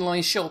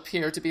 Occasionally she'll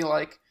appear to be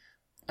like,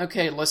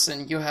 okay,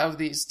 listen, you have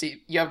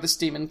this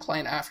demon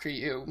clan after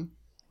you,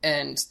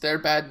 and they're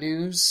bad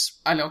news.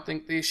 I don't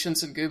think the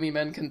Shinsengumi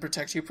men can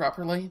protect you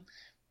properly.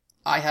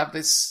 I have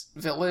this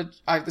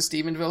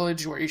demon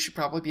village where you should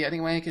probably be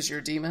anyway, because you're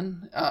a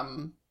demon.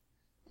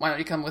 Why don't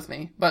you come with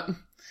me? But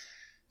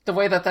the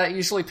way that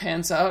usually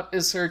pans out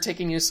is her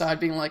taking you aside,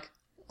 being like,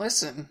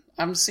 listen,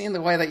 I'm seeing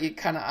the way that you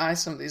kind of eye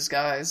some of these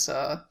guys.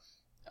 Are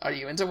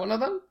you into one of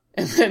them?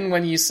 And then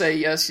when you say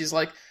yes, she's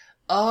like,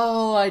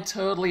 oh, I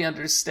totally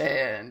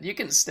understand. You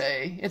can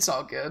stay. It's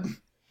all good.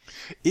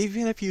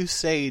 Even if you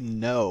say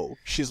no,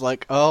 she's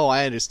like, oh,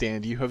 I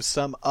understand. You have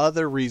some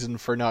other reason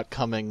for not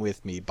coming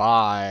with me.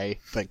 Bye.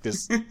 Like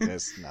this,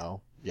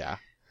 no. Yeah.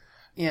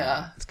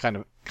 Yeah. It's kind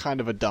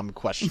of a dumb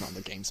question on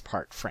the game's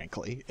part,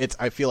 frankly.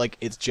 I feel like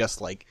it's just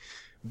like,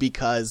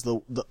 because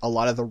a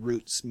lot of the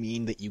roots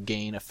mean that you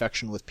gain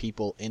affection with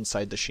people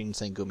inside the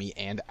Shinsengumi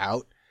and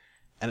out.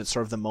 And it's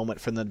sort of the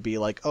moment for them to be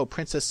like, oh,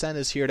 Princess Sen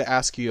is here to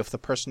ask you if the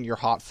person you're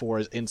hot for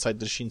is inside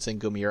the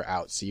Shinsengumi or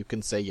out. So you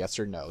can say yes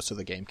or no, so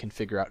the game can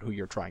figure out who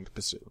you're trying to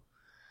pursue.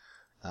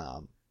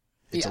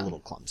 It's a little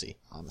clumsy,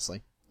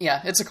 honestly.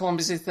 Yeah, it's a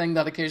clumsy thing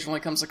that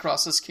occasionally comes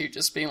across as cute,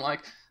 just being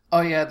like,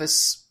 oh yeah,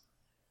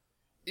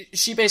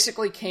 she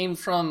basically came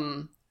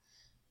from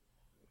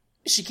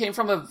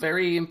a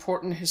very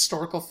important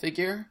historical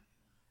figure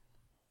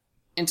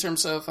in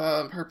terms of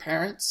her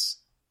parents,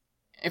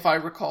 if I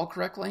recall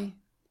correctly.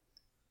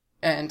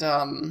 And,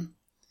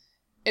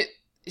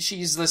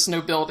 she's this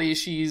nobility,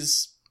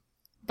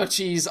 but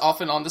she's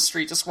often on the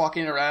street just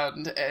walking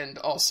around, and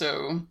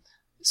also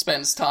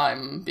spends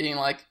time being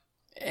like,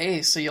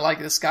 hey, so you like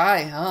this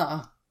guy,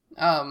 huh?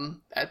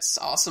 That's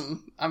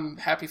awesome. I'm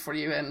happy for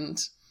you,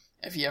 and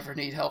if you ever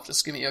need help,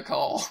 just give me a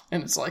call.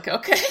 And it's like,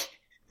 okay.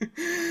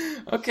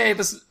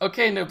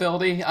 okay,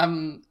 nobility,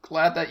 I'm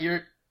glad that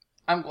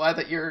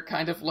you're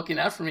kind of looking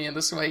out for me in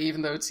this way,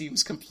 even though it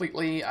seems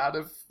completely out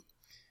of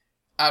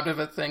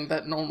a thing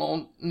that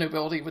normal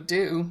nobility would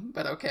do,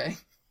 but okay.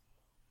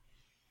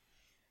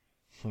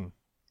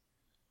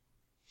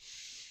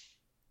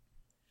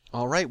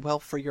 All right, well,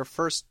 for your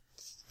first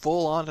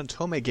full-on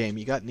Otome game,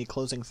 you got any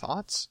closing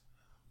thoughts?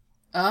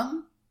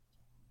 I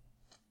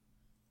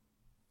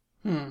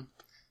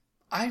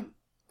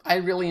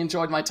really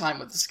enjoyed my time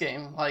with this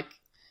game. Like,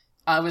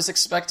 I was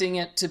expecting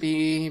it to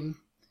be,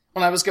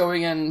 when I was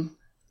going in,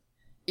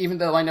 even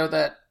though I know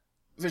that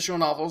visual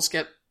novels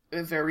get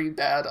a very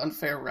bad,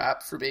 unfair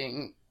rap for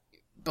being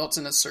built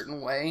in a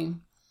certain way,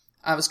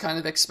 I was kind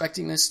of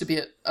expecting this to be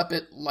a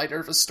bit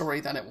lighter of a story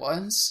than it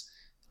was.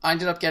 I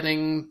ended up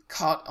getting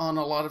caught on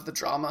a lot of the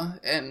drama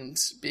and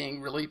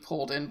being really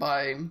pulled in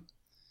by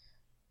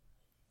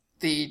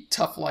the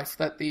tough life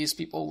that these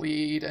people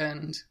lead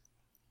and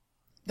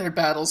their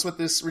battles with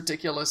this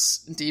ridiculous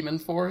demon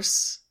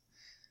force.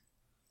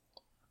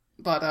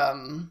 But,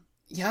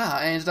 yeah,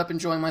 I ended up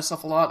enjoying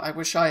myself a lot. I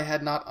wish I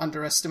had not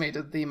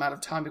underestimated the amount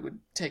of time it would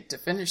take to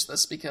finish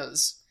this,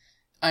 because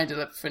I ended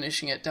up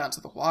finishing it down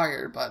to the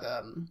wire, but,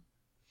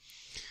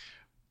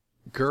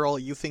 Girl,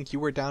 you think you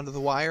were down to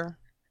the wire?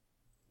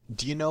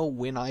 Do you know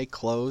when I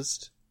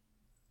closed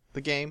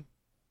the game?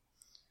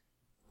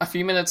 A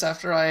few minutes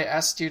after I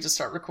asked you to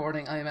start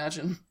recording, I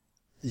imagine.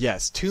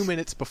 Yes, 2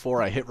 minutes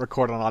before I hit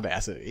record on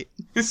Audacity,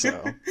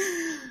 so...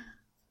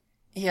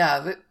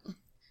 Yeah,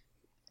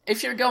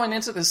 if you're going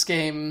into this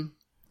game,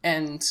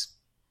 and,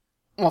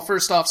 well,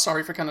 first off,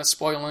 sorry for kind of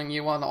spoiling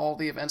you on all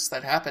the events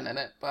that happen in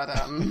it, but,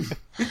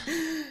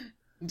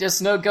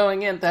 just know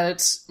going in that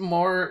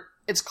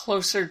it's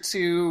closer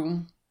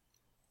to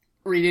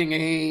reading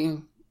a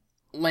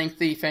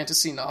lengthy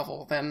fantasy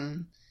novel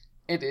than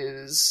it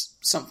is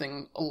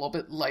something a little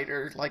bit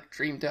lighter, like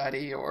Dream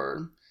Daddy,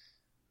 or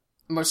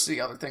most of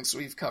the other things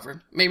we've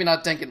covered. Maybe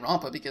not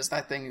Danganronpa, because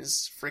that thing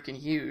is freaking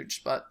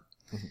huge, but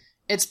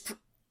it's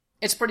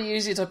pretty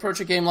easy to approach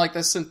a game like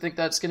this and think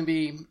that it's going to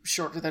be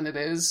shorter than it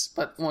is,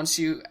 but once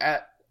you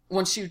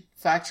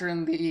factor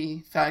in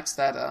the fact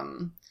that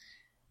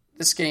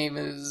this game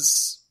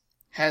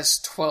has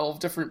 12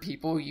 different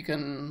people you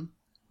can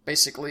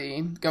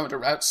basically go into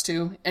routes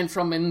to, and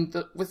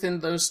within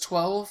those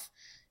 12,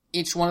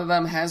 each one of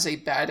them has a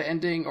bad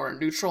ending or a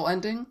neutral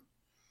ending,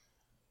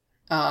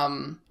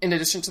 in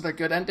addition to their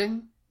good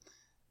ending.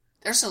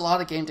 There's a lot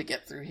of game to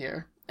get through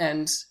here,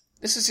 and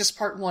this is just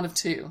part 1 of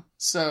 2,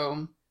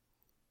 so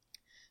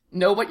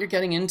know what you're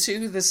getting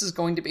into. This is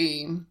going to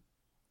be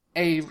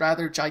a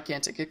rather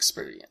gigantic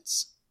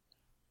experience.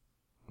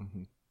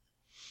 Mm-hmm.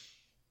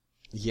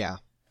 Yeah,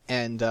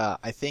 and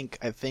I think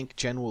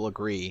Jen will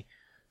agree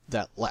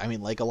that, I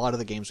mean, like a lot of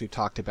the games we've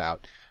talked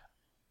about,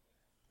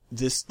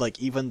 this, like,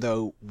 even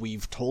though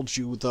we've told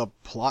you the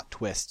plot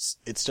twists,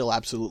 it's still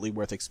absolutely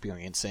worth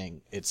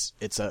experiencing. It's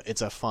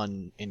a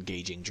fun,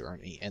 engaging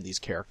journey, and these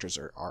characters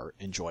are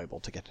enjoyable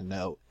to get to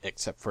know,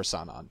 except for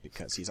Sanan,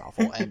 because he's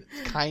awful, and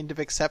kind of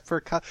except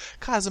for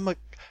Kazuma.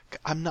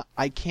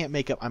 I can't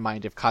make up my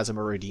mind if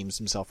Kazuma redeems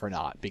himself or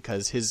not,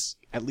 because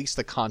at least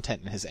the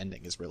content in his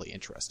ending is really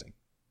interesting.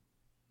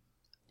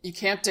 You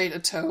can't date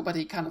Ito, but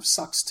he kind of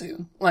sucks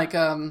too. Like,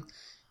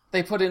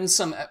 they put in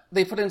some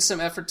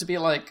effort to be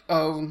like,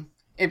 oh,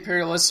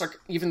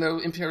 even though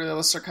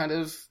imperialists are kind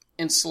of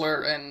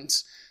insular and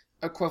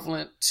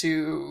equivalent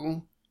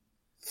to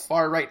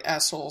far-right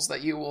assholes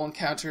that you will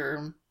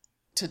encounter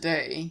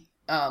today.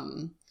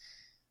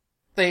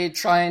 They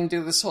try and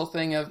do this whole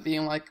thing of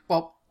being like,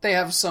 well, they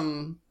have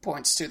some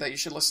points too that you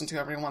should listen to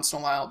every once in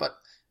a while, but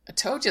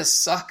Atto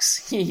just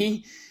sucks.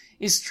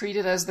 He's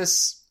treated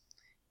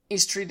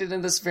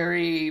in this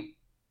very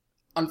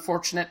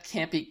unfortunate,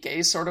 campy,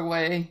 gay sort of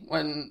way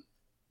when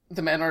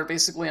the men are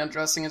basically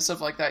undressing and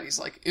stuff like that. He's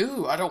like,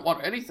 ooh, I don't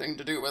want anything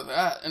to do with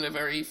that, in a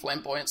very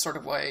flamboyant sort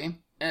of way.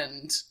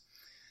 And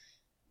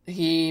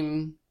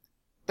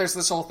there's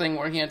this whole thing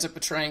where he ends up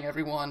betraying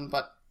everyone,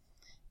 but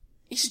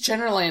he's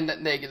generally a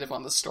net negative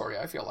on the story,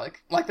 I feel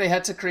like. Like, they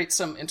had to create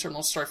some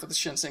internal strife with the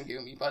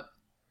Shinsengumi, but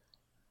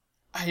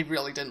I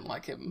really didn't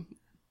like him.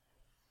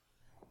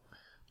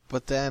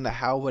 But then,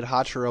 how would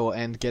Hachiro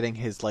end getting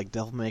his, like,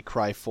 Devil May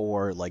Cry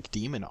 4, like,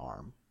 demon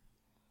arm?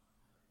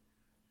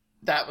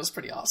 That was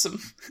pretty awesome.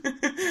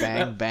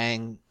 Bang,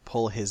 bang,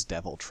 pull his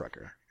devil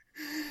trigger.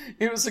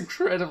 It was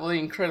incredibly,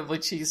 incredibly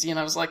cheesy, and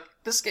I was like,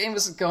 this game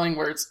isn't going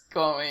where it's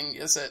going,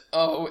 is it?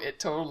 Oh, it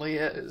totally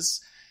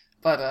is.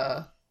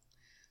 But,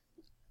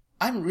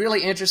 I'm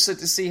really interested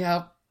to see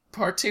how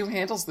Part 2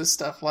 handles this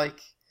stuff. Like,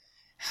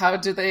 how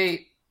do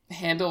they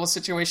handle a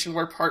situation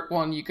where Part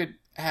 1 you could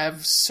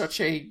have such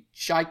a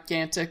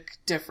gigantic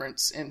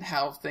difference in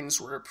how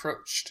things were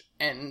approached,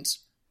 and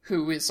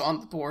who is on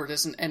the board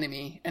as an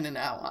enemy and an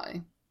ally?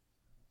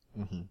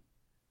 Mm-hmm.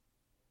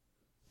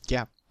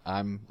 Yeah,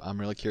 I'm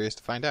really curious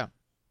to find out.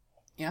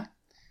 Yeah.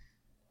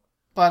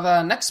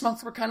 But next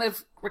month we're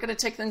gonna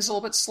take things a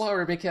little bit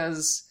slower,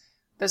 because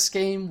this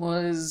game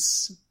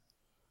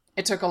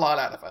it took a lot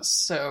out of us,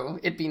 so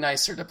it'd be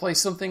nicer to play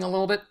something a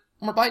little bit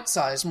more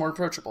bite-sized, more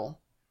approachable.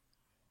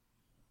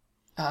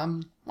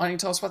 Why don't you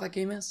tell us what that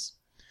game is?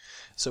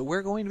 So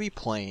we're going to be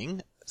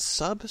playing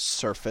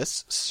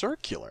Subsurface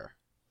Circular.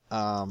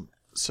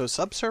 So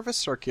Subsurface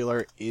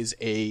Circular is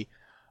a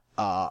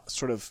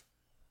sort of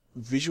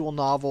visual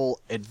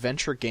novel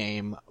adventure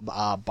game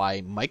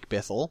by Mike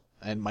Bithell,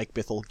 and Mike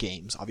Bithell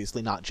Games.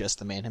 Obviously not just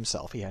the man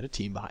himself, he had a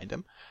team behind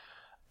him.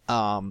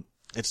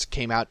 It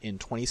came out in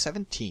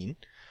 2017.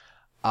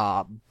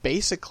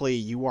 Basically,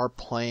 you are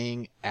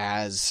playing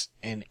as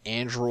an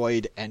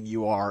android and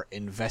you are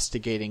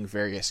investigating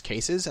various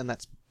cases, and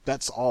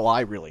that's all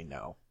I really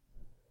know.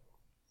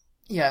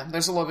 Yeah,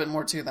 there's a little bit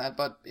more to that,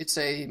 but it's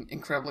a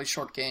incredibly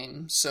short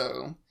game,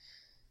 so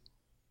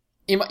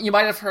you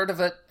might have heard of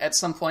it at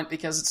some point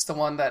because it's the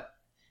one that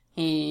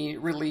he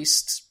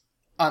released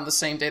on the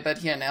same day that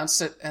he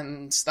announced it,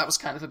 and that was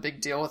kind of a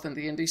big deal within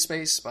the indie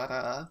space,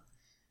 but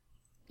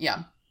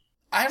yeah.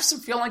 I have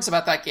some feelings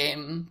about that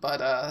game,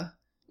 but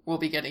we'll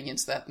be getting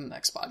into that in the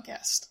next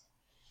podcast.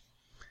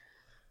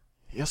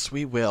 Yes,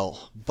 we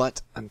will.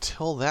 But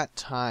until that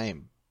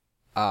time,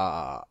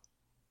 yeah,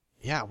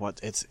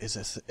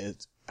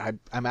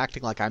 I'm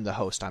acting like I'm the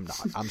host. I'm not.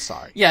 I'm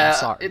sorry. Yeah, I'm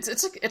sorry.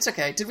 It's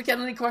okay. Did we get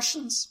any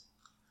questions?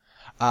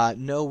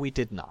 No, we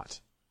did not.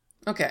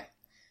 Okay.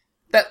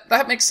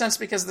 That makes sense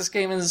because this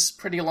game is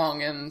pretty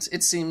long and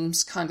it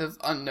seems kind of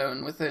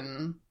unknown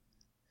within,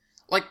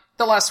 like,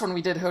 the last one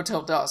we did,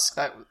 Hotel Dusk,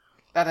 that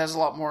has a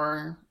lot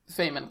more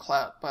fame and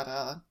clout,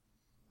 but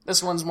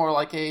this one's more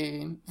like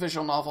a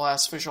visual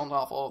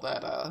novel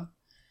that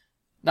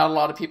not a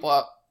lot of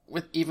people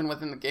even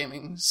within the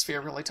gaming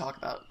sphere really talk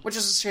about, which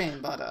is a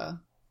shame, but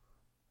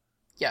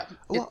yeah.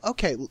 Well,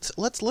 okay,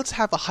 let's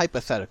have a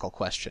hypothetical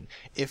question.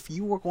 If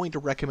you were going to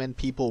recommend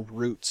people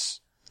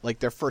routes, like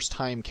their first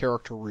time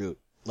character route,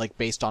 like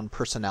based on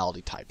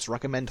personality types,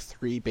 recommend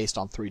 3 based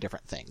on 3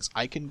 different things.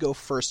 I can go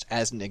first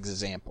as an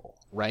example,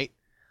 right?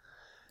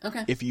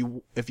 Okay. If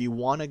you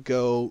want to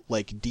go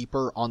like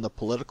deeper on the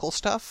political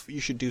stuff, you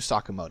should do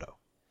Sakamoto,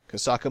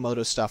 because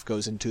Sakamoto's stuff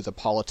goes into the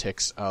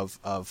politics of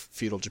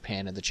feudal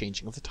Japan and the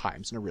changing of the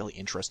times in a really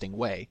interesting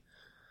way.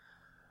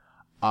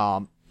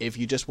 If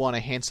you just want a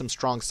handsome,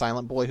 strong,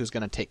 silent boy who's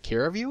going to take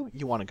care of you,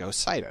 you want to go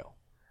Saito.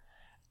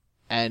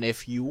 And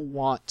if you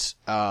want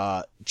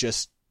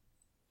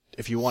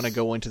if you want to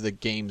go into the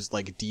game's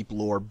like deep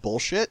lore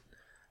bullshit,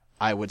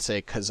 I would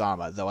say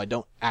Kazama, though I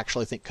don't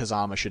actually think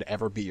Kazama should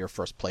ever be your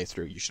first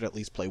playthrough. You should at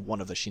least play one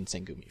of the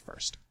Shinsengumi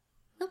first.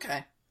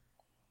 Okay.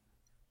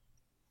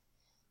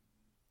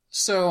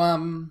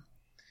 So,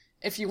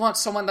 if you want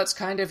someone that's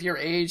kind of your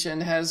age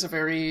and has a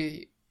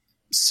very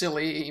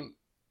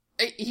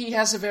he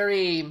has a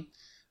very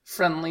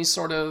friendly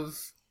sort of,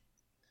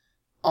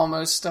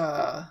 almost,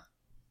 I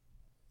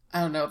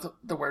don't know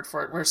the word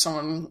for it, where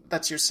someone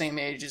that's your same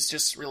age is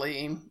just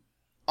really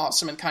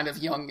awesome and kind of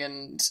young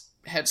and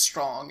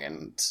headstrong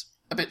and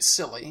a bit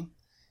silly.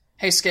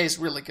 Heisuke is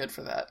really good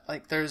for that.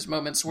 Like, there's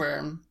moments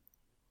where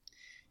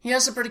he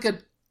has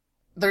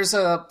there's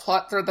a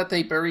plot thread that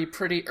they bury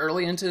pretty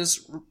early into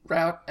his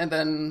route, and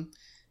then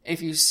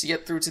if you see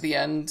it through to the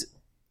end,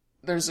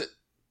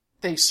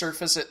 they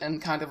surface it in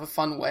kind of a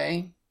fun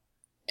way,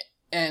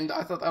 and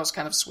I thought that was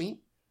kind of sweet.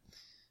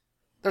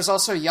 There's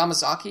also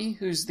Yamazaki,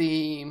 who's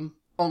the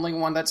only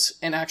one that's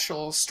an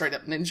actual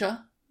straight-up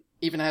ninja,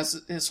 even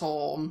has his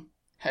whole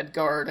head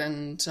guard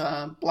and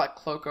black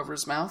cloak over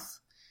his mouth.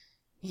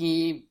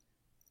 He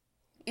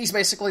He's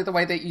basically the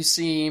way that you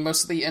see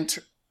most of the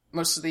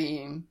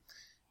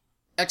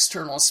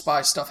external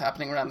spy stuff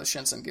happening around the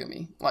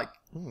Shinsengumi. Like,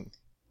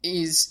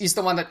 he's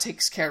the one that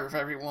takes care of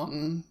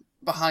everyone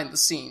behind the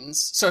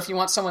scenes. So if you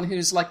want someone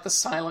who's like the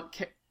silent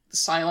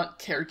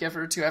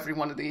caregiver to every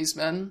one of these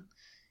men,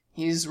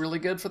 he's really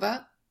good for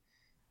that.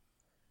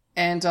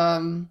 And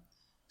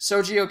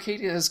Soji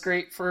Okita is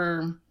great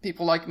for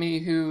people like me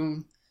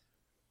who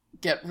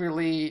get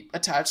really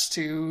attached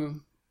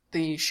to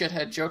the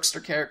shithead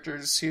jokester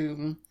characters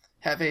who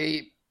have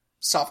a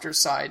softer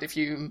side if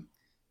you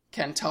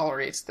can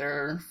tolerate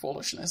their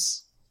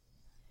foolishness.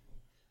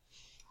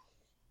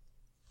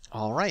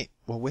 All right.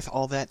 Well, with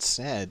all that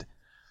said,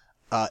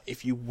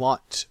 if you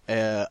want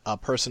a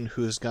person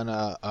who's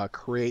gonna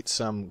create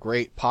some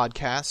great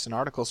podcasts and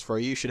articles for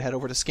you, you should head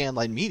over to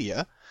Scanline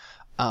Media.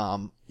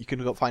 You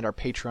can go find our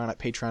Patreon at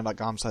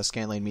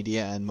patreon.com/Scanline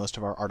Media, and most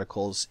of our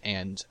articles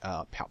and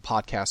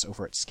podcasts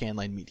over at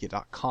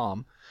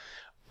scanlinemedia.com.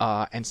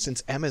 And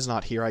since Emma's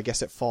not here, I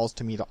guess it falls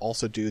to me to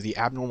also do the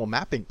Abnormal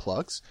Mapping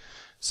plugs.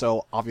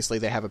 So obviously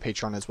they have a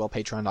Patreon as well,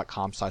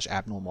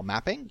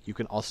 patreon.com/abnormalmapping. You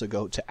can also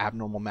go to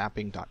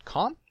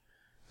abnormalmapping.com.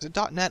 Is it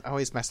 .net? I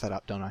always mess that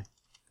up, don't I?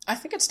 I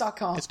think it's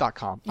 .com. It's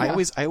 .com. Yeah. I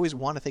always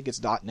want to think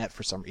it's .net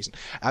for some reason.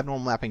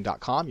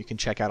 Abnormalmapping.com. You can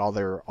check out all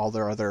their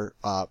other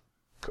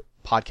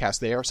podcasts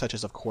there, such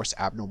as, of course,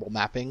 Abnormal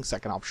Mapping,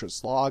 Second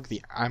Options Log,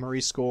 the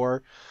Amory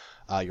Score,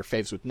 Your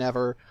Faves with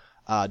Never.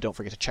 Don't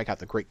forget to check out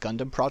the Great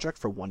Gundam Project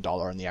for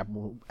 $1 on the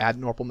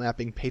Abnormal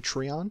Mapping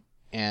Patreon.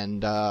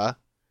 And,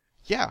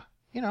 yeah,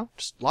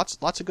 just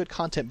lots of good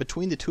content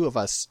between the two of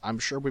us. I'm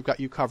sure we've got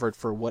you covered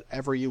for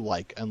whatever you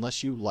like,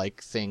 unless you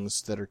like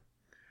things that are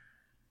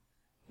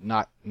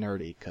not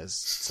nerdy, because,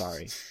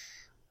 sorry.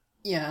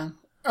 Yeah,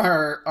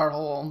 our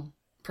whole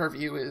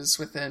purview is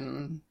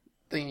within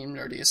the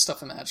nerdiest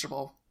stuff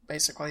imaginable,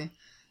 basically.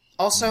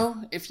 Also,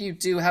 if you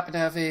do end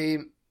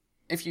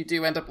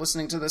up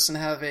listening to this and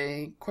have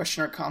a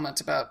question or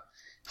comment about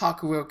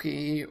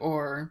Hakuoki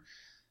or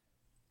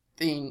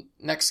the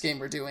next game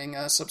we're doing,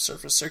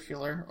 Subsurface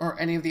Circular, or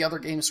any of the other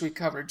games we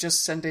covered,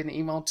 just send an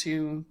email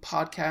to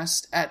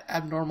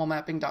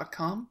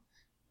podcast@abnormalmapping.com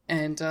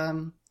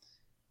and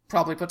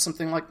probably put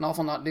something like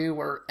novel not new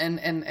or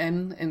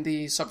NNN in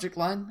the subject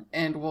line,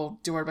 and we'll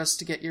do our best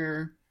to get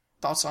your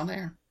thoughts on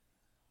air.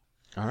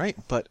 All right,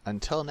 but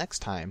until next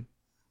time,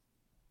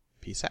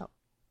 peace out.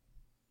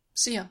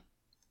 See ya.